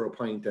Daigan's for a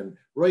pint, and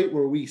right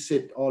where we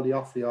sit, all the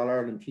Offaly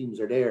All-Ireland teams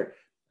are there.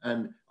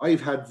 And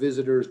I've had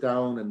visitors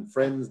down and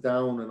friends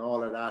down and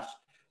all of that.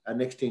 And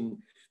next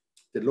thing,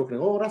 they're looking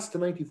at, "Oh, that's the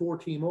 94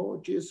 team. Oh,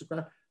 Jesus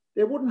Christ."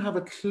 They wouldn't have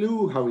a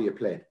clue how you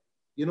played.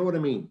 You know what I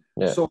mean?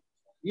 Yeah. So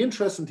the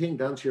interesting thing,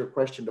 to answer your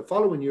question, the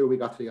following year we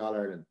got to the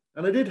All-Ireland,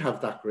 and I did have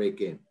that great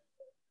game.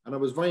 And I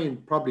was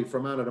vying probably for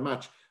man of the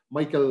match.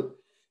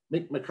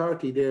 Mick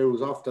McCarthy there,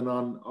 who's often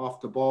on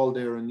off the ball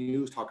there in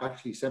News Talk,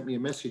 actually sent me a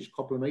message a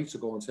couple of nights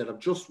ago and said, "I've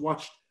just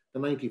watched the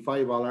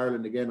 95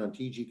 All-Ireland again on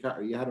TG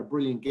Carter. You had a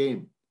brilliant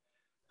game."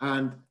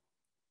 And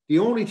the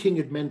only thing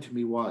it meant to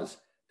me was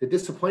the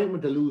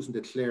disappointment of losing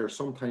to Clare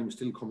sometimes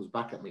still comes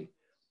back at me.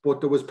 But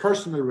there was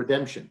personal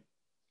redemption.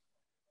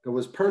 There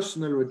was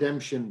personal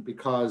redemption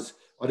because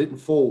I didn't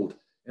fold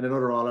in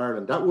another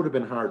All-Ireland. That would have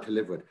been hard to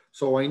live with.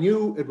 So I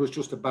knew it was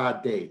just a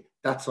bad day.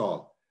 That's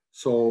all.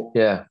 So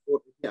yeah,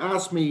 if you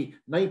asked me,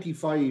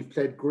 95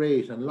 played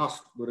great and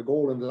lost with a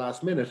goal in the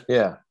last minute.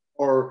 Yeah.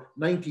 Or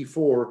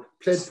 94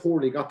 played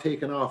poorly, got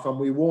taken off, and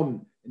we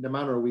won in the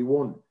manner we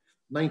won.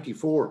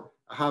 94.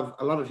 I have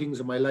a lot of things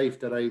in my life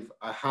that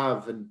I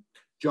have, and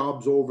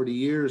jobs over the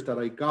years that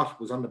I got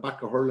was on the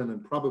back of hurling,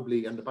 and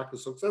probably on the back of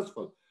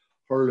successful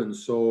hurling.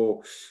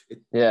 So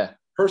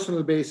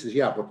personal basis,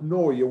 yeah, but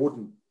no, you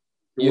wouldn't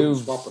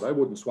swap it. I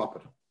wouldn't swap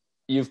it.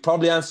 You've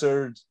probably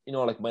answered,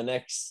 like my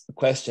next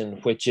question,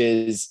 which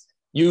is,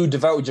 you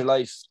devoted your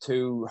life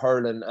to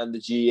hurling and the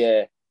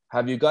GA.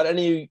 Have you got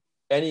any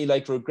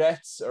like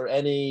regrets or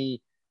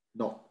any?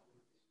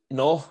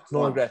 No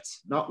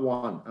regrets. Not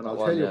one. And I'll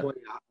tell you why.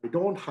 I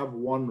don't have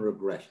one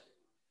regret.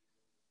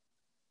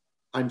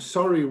 I'm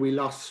sorry we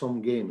lost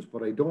some games,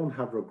 but I don't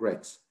have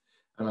regrets.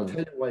 And I'll tell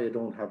you why I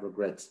don't have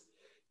regrets.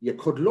 You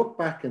could look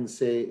back and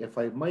say, if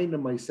I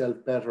minded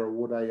myself better,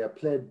 would I have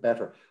played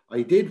better?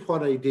 I did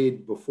what I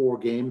did before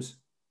games.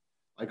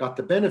 I got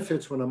the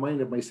benefits when I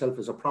minded myself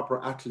as a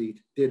proper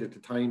athlete did at the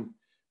time.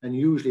 And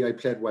usually I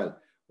played well.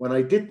 When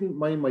I didn't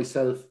mind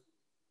myself,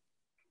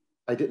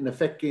 I didn't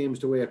affect games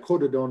the way I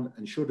could have done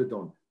and should have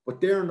done.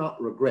 But they're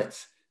not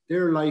regrets.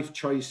 They're life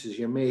choices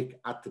you make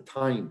at the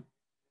time.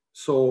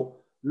 So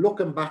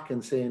looking back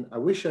and saying, I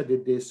wish I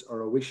did this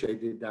or I wish I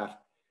did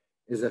that,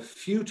 is a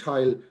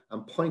futile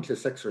and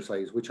pointless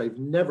exercise, which I've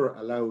never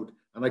allowed.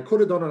 And I could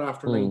have done it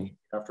after 90,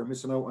 after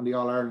missing out on the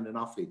All-Ireland in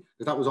Offaly,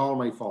 because that was all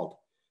my fault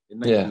in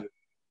 90.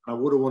 I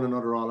would have won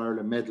another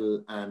All-Ireland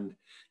medal, and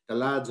the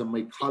lads and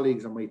my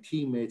colleagues and my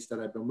teammates that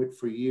I've been with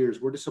for years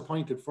were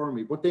disappointed for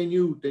me, but they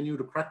knew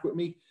the crack with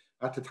me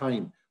at the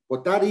time.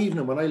 But that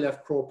evening when I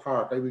left Croke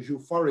Park, I was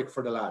euphoric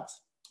for the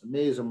lads.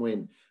 Amazing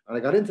win. And I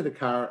got into the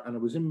car and I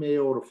was in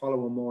Mayo the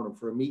following morning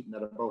for a meeting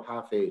at about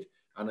 8:30.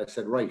 And I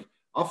said, right,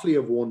 Offaly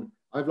have won.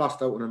 I've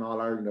lost out on an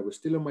All-Ireland. I was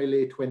still in my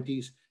late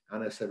 20s.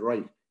 And I said,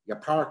 right, you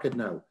park it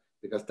now.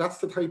 Because that's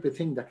the type of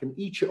thing that can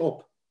eat you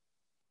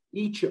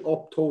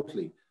up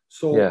totally.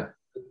 So I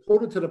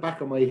put it to the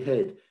back of my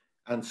head.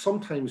 And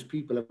sometimes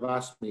people have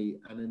asked me,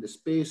 and in the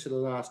space of the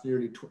last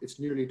nearly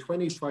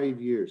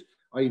 25 years,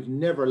 I've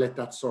never let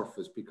that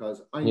surface,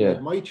 because I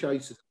made my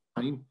choices at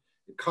the time.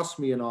 It cost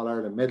me an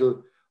All-Ireland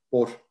medal,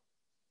 but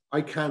I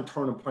can't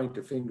turn and point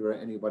the finger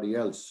at anybody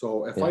else.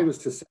 So if I was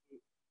to say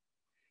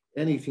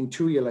anything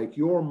to you, like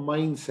your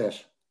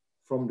mindset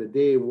from the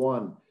day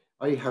one,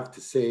 I have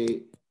to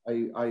say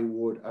I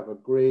would have a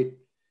great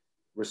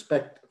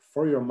respect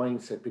for your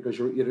mindset, because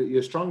you're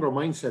a stronger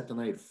mindset than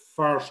I had,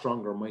 far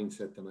stronger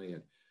mindset than I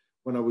had.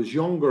 When I was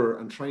younger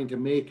and trying to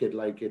make it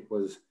like it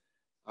was,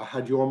 I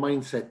had your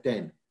mindset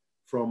then.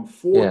 From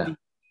 14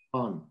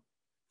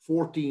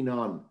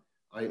 on,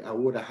 I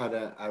would have had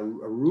a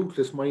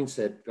ruthless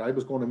mindset that I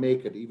was going to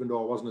make it, even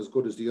though I wasn't as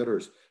good as the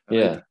others.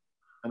 And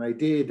I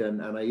did,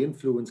 and I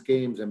influenced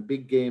games and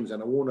big games,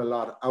 and I won a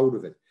lot out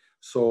of it.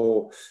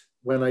 So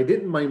when I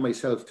didn't mind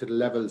myself to the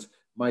levels,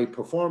 my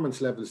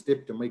performance levels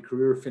dipped and my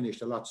career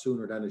finished a lot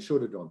sooner than it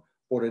should have done.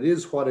 But it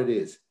is what it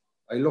is.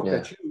 I look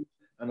at you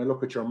and I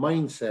look at your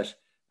mindset,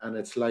 and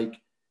it's like,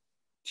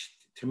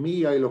 to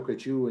me, I look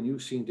at you and you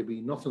seem to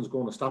be, nothing's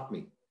going to stop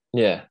me.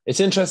 Yeah. It's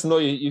interesting though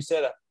you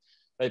say that,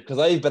 right? Because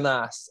I've been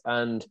asked,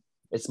 and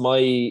it's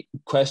my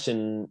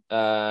question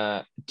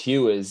to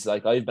you is,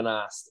 like, I've been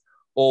asked,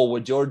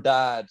 would your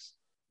dad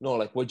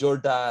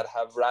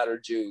have rather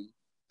you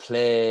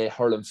play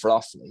hurling for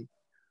Offaly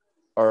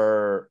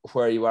or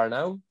where you are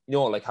now,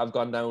 like have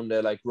gone down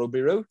the like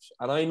rugby route?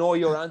 And I know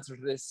your answer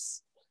to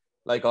this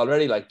like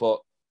already, like, but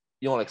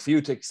like for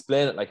you to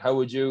explain it, like how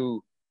would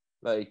you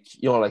like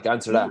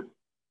answer that?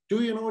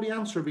 Do you know the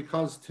answer?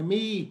 Because to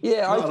me,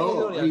 I think you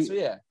know the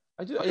answer.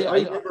 I do.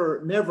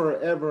 I never,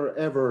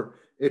 ever.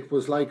 It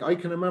was like, I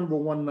can remember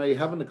one night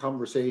having a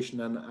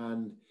conversation,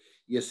 and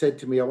you said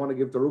to me, I want to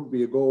give the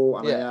rugby a go.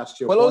 And I asked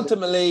you. Well,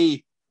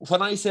 ultimately,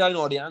 when I say I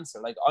know the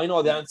answer, like I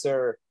know the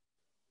answer,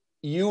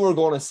 you were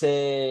going to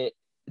say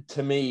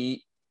to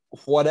me,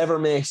 whatever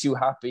makes you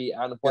happy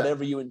and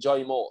whatever you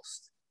enjoy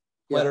most,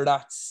 whether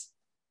that's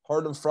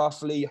hurling for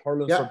Offaly,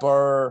 hurling for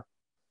Burr,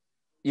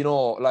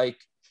 like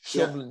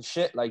shoveling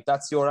shit, like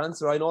that's your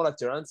answer. I know that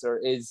your answer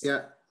is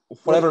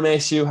whatever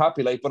makes you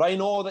happy. Like, but I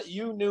know that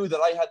you knew that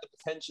I had the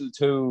potential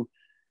to,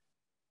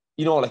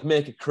 like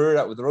make a career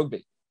out with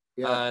rugby.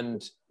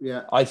 And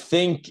I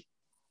think,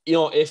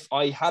 if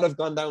I had have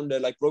gone down the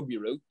like rugby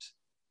route,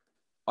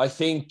 I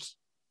think,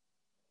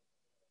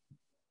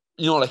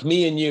 like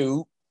me and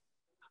you,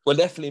 well,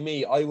 definitely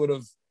me, I would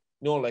have,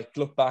 like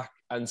looked back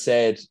and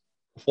said,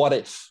 what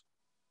if?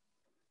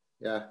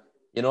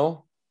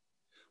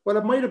 Well,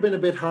 it might have been a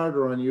bit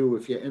harder on you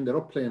if you ended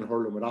up playing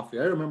hurling with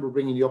Offaly. I remember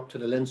bringing you up to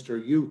the Leinster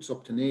youths,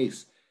 up to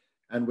Naas.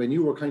 And when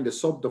you were kind of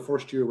subbed the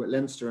first year with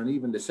Leinster and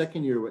even the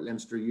second year with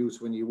Leinster youths,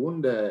 when you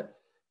won the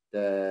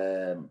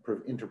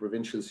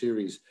interprovincial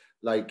series,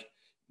 like,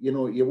 you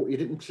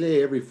didn't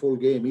play every full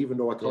game, even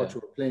though I thought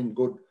you were playing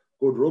good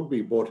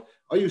rugby. But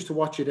I used to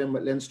watch you then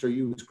with Leinster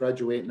youths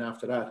graduating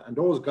after that. And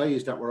those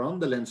guys that were on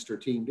the Leinster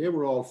team, they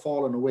were all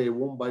falling away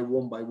one by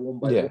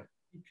one.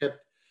 He kept.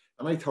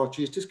 And I thought,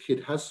 geez, this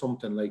kid has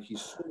something, like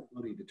he's so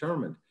bloody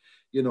determined,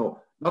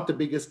 not the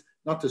biggest,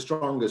 not the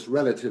strongest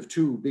relative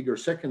to bigger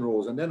second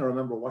rows. And then I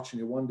remember watching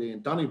you one day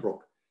in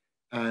Donnybrook,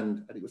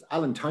 and it was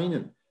Alan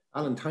Tynan.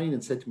 Alan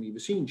Tynan said to me, have you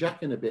seen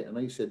Jack in a bit? And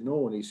I said,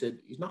 no. And he said,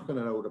 he's not going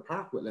out of the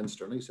park with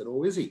Leinster. And I said,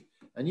 oh, is he?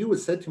 And you had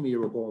said to me you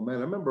were going well.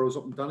 I remember I was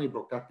up in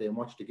Donnybrook that day and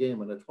watched the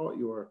game, and I thought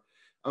you were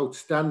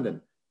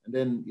outstanding. And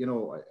then,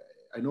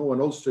 I know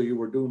in Ulster you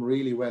were doing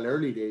really well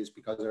early days,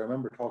 because I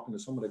remember talking to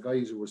some of the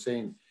guys who were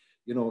saying,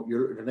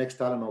 you're the next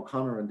Alan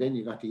O'Connor, and then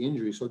you got the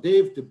injury. So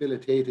they've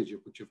debilitated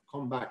you, but you've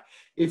come back.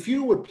 If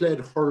you had played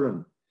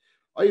hurling,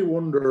 I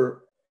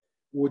wonder,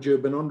 would you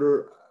have been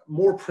under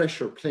more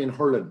pressure playing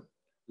hurling?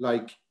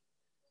 Like,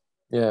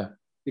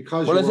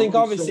 because I think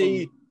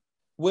obviously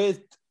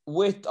with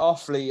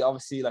Offaly,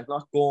 obviously like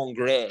not going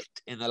great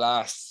in the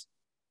last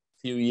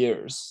few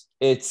years,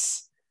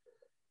 it's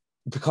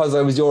because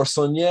I was your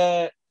son.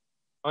 Yeah,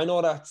 I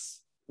know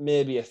that's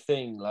maybe a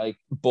thing, like,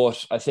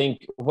 but I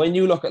think when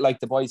you look at like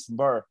the boys from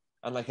Burr,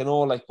 and like I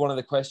know like one of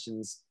the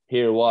questions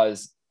here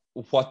was,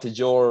 what did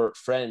your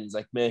friends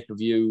like make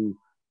of you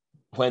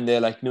when they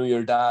like knew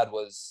your dad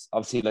was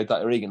obviously like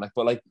Daithi Regan, like,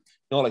 but like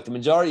like the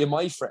majority of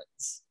my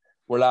friends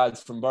were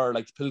lads from Burr,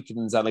 like the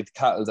Pilkins and like the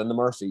Cattles and the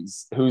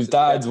Murphys, whose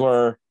dads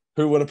were,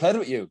 who would have played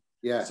with you.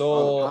 Yeah.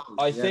 So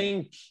I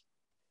think,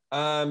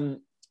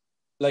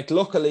 like,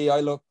 luckily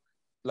I look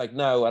like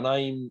now, and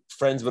I'm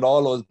friends with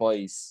all those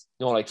boys,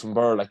 you know, like from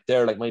Burr, like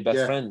they're like my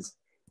best friends.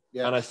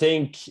 Yeah. And I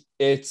think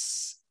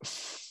it's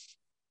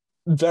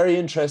very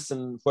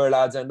interesting where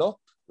lads end up.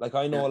 Like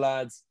I know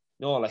lads,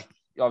 you know, like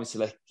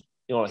obviously like,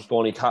 you know, like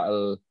Bonnie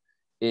Cattle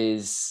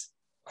is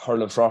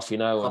hurling for Offaly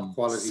now, top and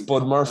quality,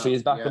 Spud Murphy class,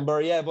 is back in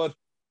Burr, but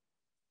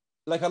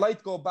like I'd like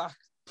to go back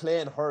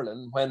playing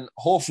hurling when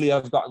hopefully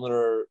I've got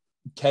another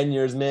 10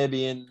 years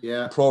maybe in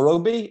pro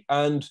rugby.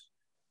 And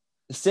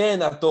saying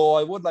that though,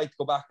 I would like to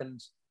go back, and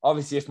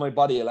obviously if my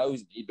body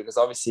allows me, because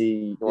obviously,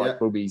 you know, like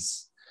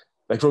rugby's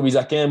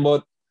that game,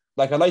 but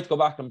like I'd like to go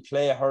back and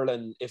play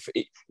hurling,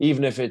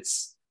 even if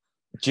it's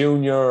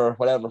junior or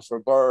whatever for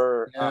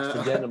Burr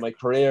after the end of my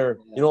career,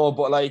 you know.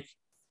 But like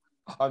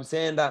I'm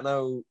saying that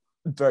now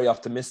very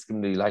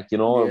optimistically, like, you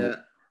know,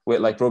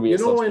 with like rugby, you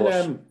know,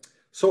 and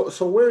stuff,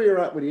 so where you're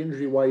at with the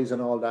injury wise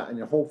and all that, and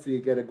you hopefully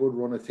you get a good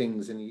run of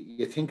things, and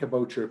you think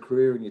about your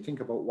career and you think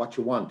about what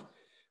you want.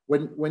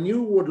 When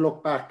you would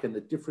look back and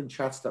the different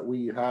chats that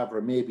we have,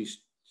 or maybe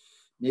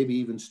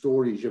even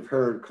stories you've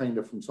heard kind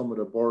of from some of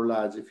the Burr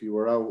lads, if you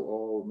were out,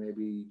 oh,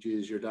 maybe,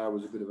 geez, your dad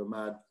was a bit of a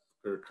mad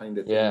kind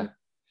of thing,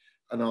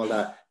 and all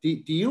that. Do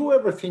you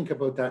ever think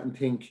about that and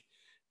think,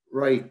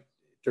 right,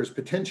 there's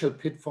potential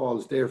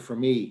pitfalls there for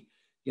me,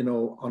 you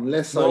know,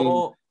 unless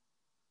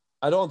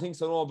I don't think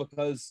so, no,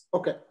 because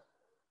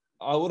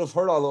I would have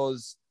heard all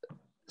those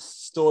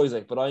stories,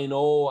 like, but I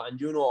know,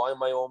 and you know, I'm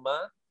my own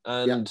man,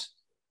 and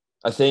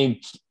I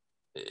think,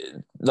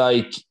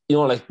 like, you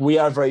know, like we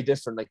are very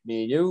different, like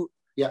me and you.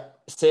 Yeah.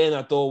 Saying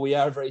that though, we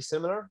are very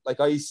similar. Like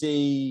I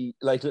see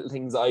like little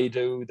things I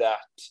do that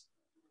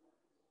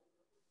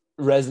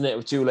resonate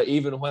with you. Like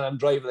even when I'm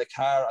driving the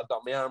car, I've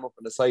got my arm up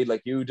on the side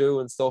like you do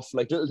and stuff.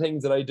 Like little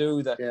things that I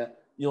do that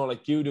you know,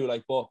 like you do.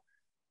 Like, but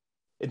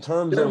in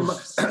terms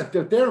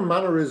of their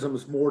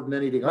mannerisms more than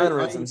anything.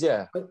 Mannerisms,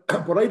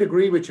 But I'd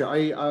agree with you.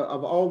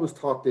 I've always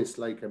thought this.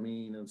 Like, I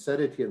mean, and said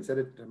it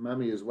to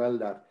Mammy as well,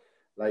 that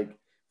like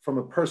from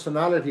a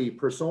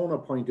persona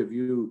point of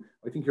view,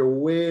 I think you're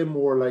way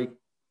more like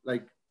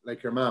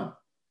your mom.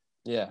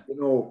 Yeah. You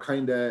know,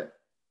 kind of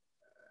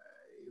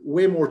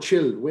way more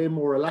chilled, way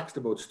more relaxed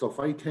about stuff.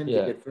 I tend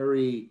to get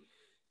very,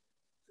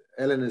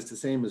 Ellen is the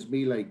same as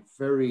me, like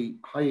very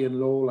high and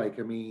low. Like,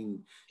 I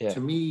mean, to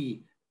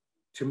me,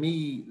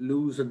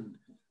 losing,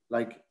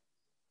 like,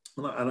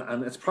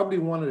 and it's probably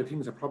one of the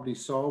things I probably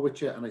saw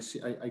with you, and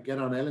I get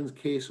on Ellen's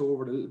case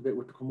over it a little bit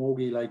with the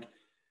Camogie, like,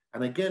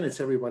 and again, it's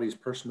everybody's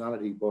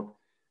personality, but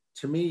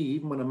to me,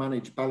 even when I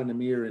managed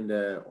Ballinamuir in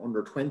the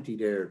under 20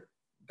 there,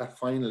 that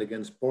final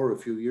against Burr a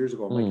few years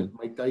ago,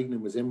 Mike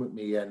Dignan was in with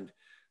me, and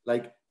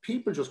like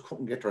people just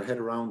couldn't get their head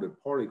around it.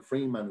 Pádraig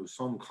Freeman, whose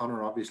son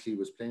Connor obviously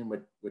was playing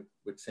with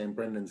St.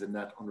 Brendan's in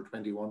that under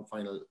 21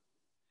 final.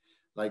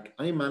 Like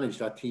I managed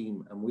that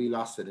team and we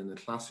lost it in the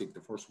Classic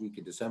the first week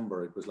of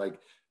December. It was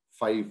like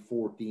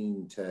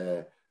 5-14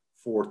 to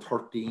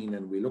 4-13,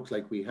 and we looked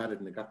like we had it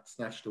and it got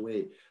snatched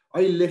away.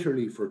 I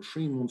literally for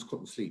 3 months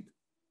couldn't sleep.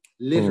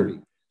 Literally.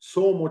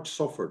 So much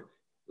suffered,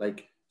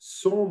 like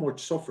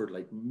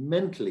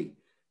mentally.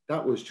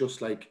 That was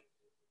just like,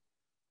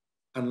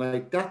 and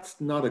like that's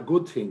not a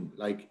good thing.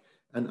 Like,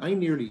 and I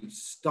nearly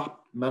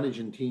stopped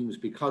managing teams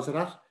because of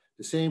that.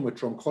 The same with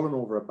Drumcullen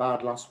over a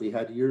bad loss we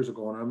had years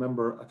ago. And I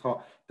remember I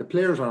thought the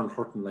players aren't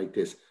hurting like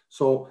this.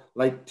 So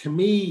like to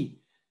me,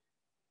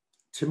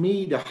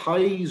 the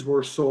highs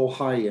were so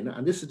high,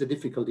 and this is the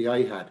difficulty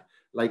I had.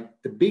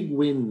 Like the big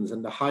wins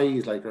and the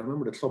highs, like I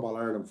remember the Club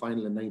All-Ireland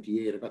final in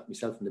 '98. I got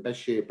myself in the best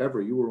shape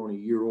ever. You were only a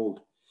year old.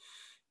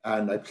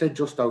 And I played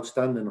just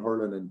outstanding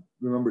hurling. And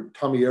remember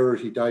Tommy Errett,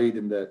 he died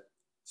in the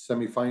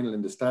semi-final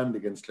in the stand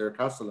against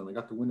Clarecastle, and I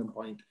got the winning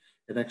point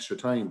in extra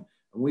time.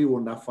 And we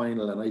won that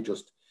final, and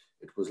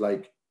it was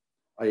like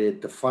I had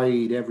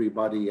defied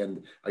everybody,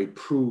 and I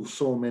proved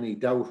so many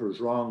doubters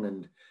wrong.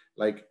 And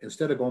like,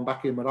 instead of going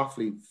back in with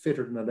Offaly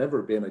fitter than I'd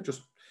ever been,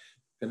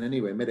 and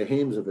anyway, made a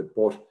hames of it.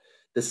 But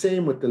the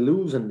same with the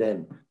losing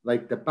then,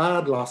 like the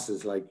bad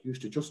losses, like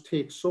used to just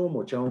take so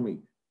much out of me.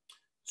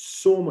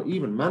 So much,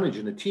 even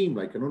managing a team,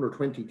 like an under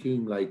 20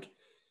 team, like,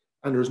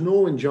 and there's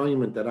no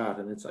enjoyment to that.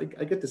 And it's, I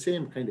get the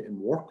same kind of in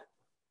work.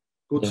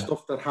 Good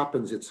stuff that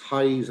happens, it's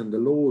highs and the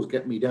lows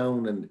get me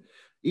down. And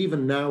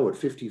even now at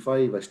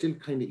 55, I still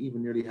kind of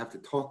even nearly have to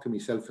talk to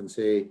myself and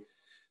say,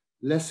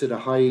 less of the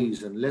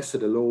highs and less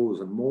of the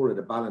lows and more of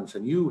the balance.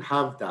 And you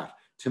have that.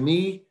 To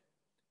me,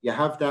 you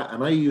have that.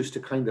 And I used to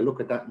kind of look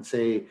at that and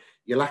say,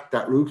 you lack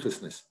that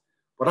ruthlessness.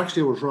 But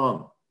actually I was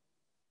wrong.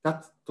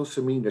 That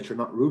doesn't mean that you're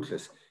not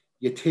ruthless.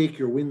 You take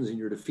your wins and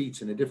your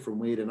defeats in a different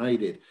way than I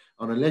did.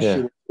 And unless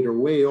you were either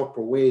way up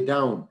or way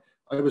down,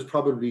 I was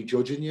probably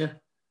judging you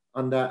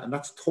on that. And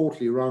that's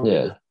totally wrong.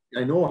 Yeah.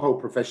 I know how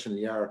professional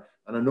you are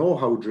and I know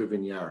how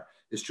driven you are.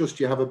 It's just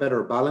you have a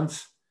better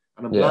balance.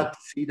 And I'm glad to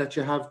see that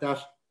you have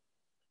that.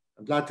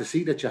 I'm glad to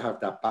see that you have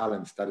that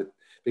balance,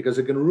 because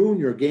it can ruin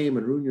your game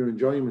and ruin your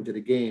enjoyment of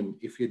the game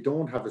if you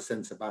don't have a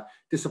sense of that.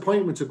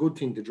 Disappointment's a good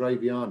thing to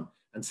drive you on,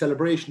 and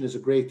celebration is a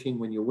great thing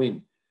when you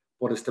win,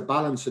 but it's the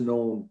balance of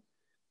knowing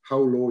how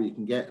low you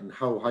can get and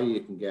how high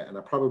you can get. And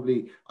I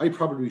probably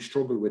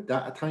struggled with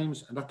that at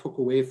times, and that took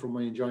away from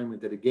my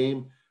enjoyment of the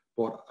game.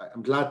 But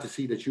I'm glad to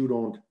see that you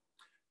don't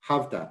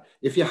have that.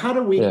 If you had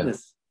a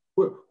weakness,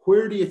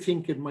 where do you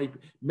think it might be?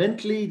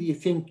 Mentally, do you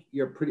think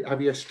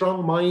have you a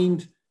strong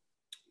mind,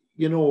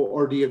 you know,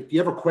 or do you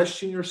ever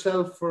question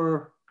yourself?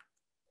 Or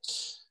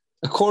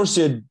of course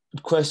you'd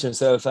question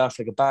yourself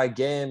after like a bad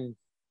game.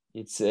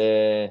 It's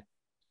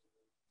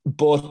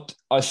but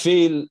I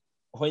feel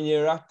when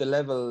you're at the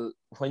level,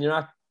 when you're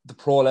at the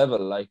pro level,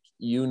 like,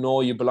 you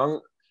know, you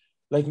belong,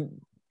 like, you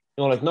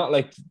know, like, not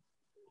like,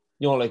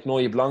 you know, like, no,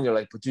 you belong there,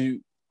 like, but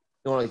you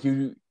know, like,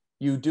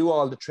 you do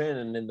all the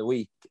training in the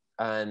week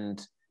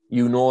and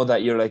you know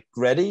that you're like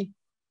ready,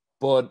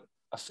 but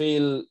I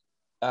feel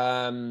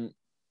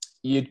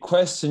you'd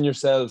question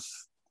yourself.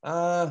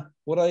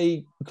 Would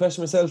I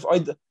question myself? I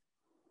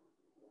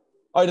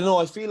don't know.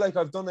 I feel like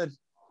I've done it.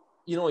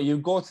 You know, you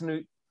go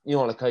to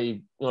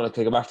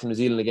I go back to New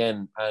Zealand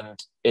again, and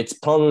it's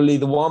probably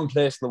the one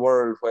place in the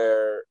world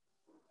where,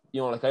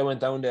 you know, like, I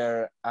went down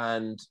there,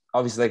 and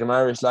obviously, like, an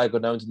Irish lad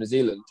going down to New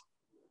Zealand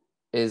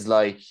is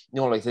like,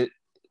 you know, like,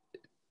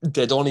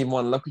 they don't even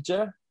want to look at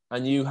you,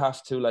 and you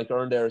have to, like,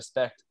 earn their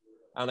respect.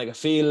 And, like, I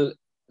feel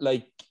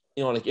like,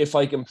 you know, like, if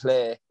I can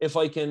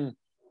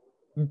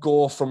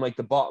go from, like,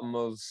 the bottom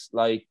of,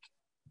 like,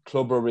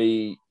 club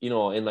rugby, you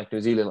know, in, like, New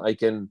Zealand, I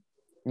can,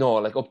 you know,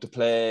 like, up to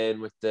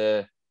playing with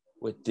the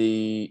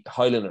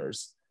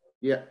Highlanders.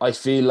 yeah, I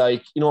feel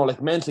like, you know,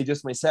 like, mentally,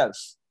 just myself,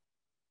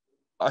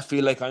 I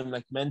feel like I'm,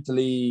 like,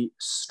 mentally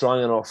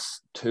strong enough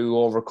to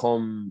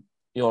overcome,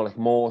 you know, like,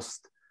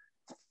 most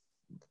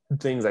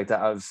things like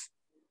that I've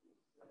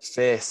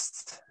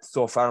faced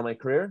so far in my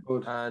career.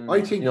 good. And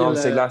I think, you know,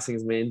 obviously, last thing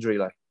is my injury.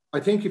 Like, I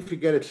think if you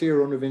get a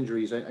clear run of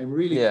injuries, I'm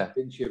really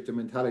convinced you have the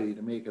mentality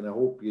to make, and I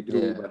hope you do.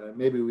 Yeah. But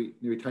maybe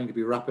we're trying to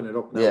be wrapping it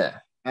up now. Yeah.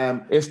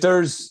 If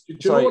there's, if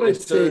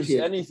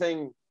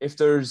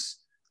there's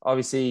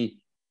obviously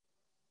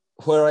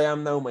where I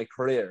am now in my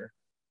career,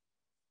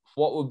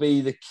 what would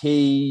be the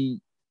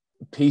key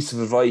piece of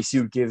advice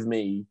you'd give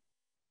me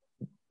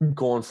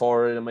going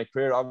forward in my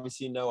career?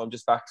 Obviously, now I'm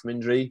just back from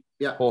injury.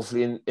 Yeah.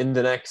 Hopefully in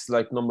the next,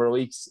 like, number of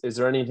weeks, is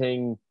there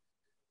anything?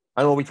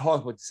 I know we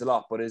talk about this a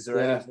lot, but is there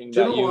anything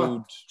Do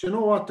that you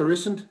know what? There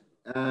isn't.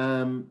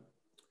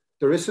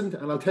 There isn't,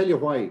 and I'll tell you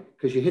why.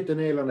 Because you hit the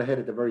nail on the head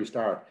at the very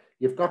start.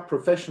 You've got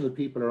professional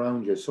people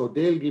around you, so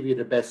they'll give you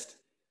the best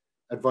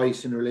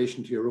advice in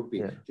relation to your rugby.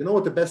 Yeah. Do you know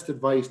what the best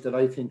advice that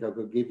I think I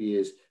could give you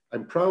is?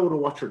 I'm proud of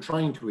what you're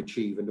trying to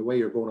achieve and the way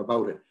you're going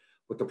about it.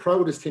 But the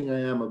proudest thing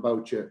I am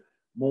about you,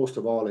 most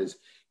of all, is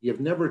you've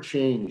never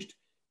changed.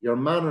 Your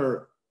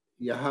manner,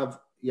 you have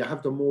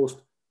the most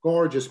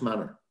gorgeous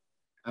manner.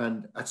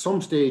 And at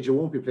some stage, you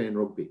won't be playing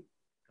rugby.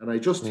 And I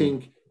just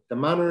think the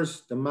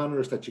manners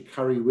that you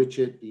carry with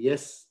you, the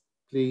yes,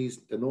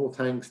 please, the no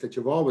thanks that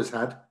you've always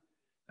had,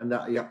 and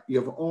that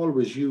you've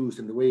always used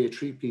in the way you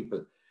treat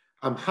people.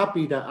 I'm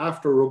happy that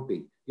after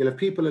rugby, you'll have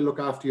people who look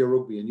after your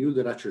rugby, and you'll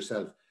do that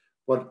yourself.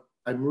 But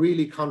I'm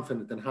really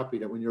confident and happy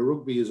that when your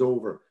rugby is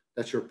over,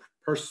 that your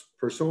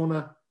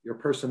persona, your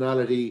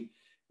personality,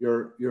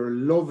 your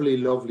lovely,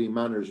 lovely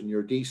manners and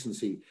your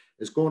decency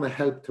is going to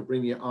help to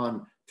bring you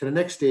on to the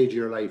next stage of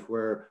your life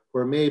where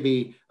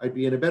maybe I'd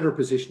be in a better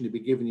position to be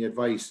giving you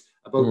advice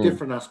about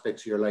different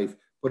aspects of your life.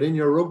 But in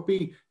your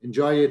rugby,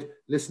 enjoy it,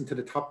 listen to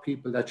the top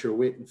people that you're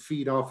with, and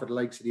feed off of the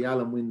likes of the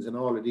Allen Wins and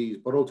all of these,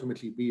 but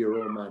ultimately be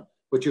your own man.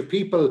 But you have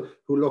people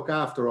who look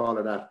after all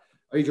of that.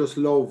 I just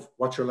love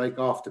what you're like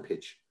off the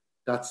pitch.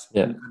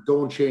 And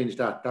don't change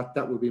that.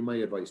 That would be my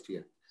advice to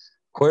you.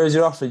 Where's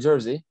your Offaly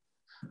jersey?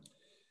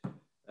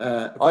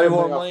 I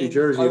wore mine.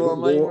 Jersey,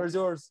 where's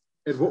yours?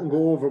 It wouldn't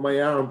go over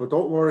my arm, but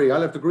don't worry.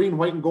 I'll have the green,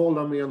 white and gold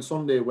on me on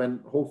Sunday when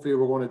hopefully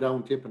we're going to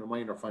down tip in a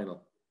minor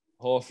final.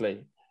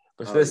 Hopefully.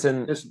 But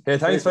listen,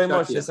 thanks very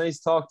much. It's nice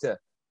to talk to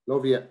you.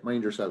 Love you.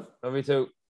 Mind yourself. Love you too.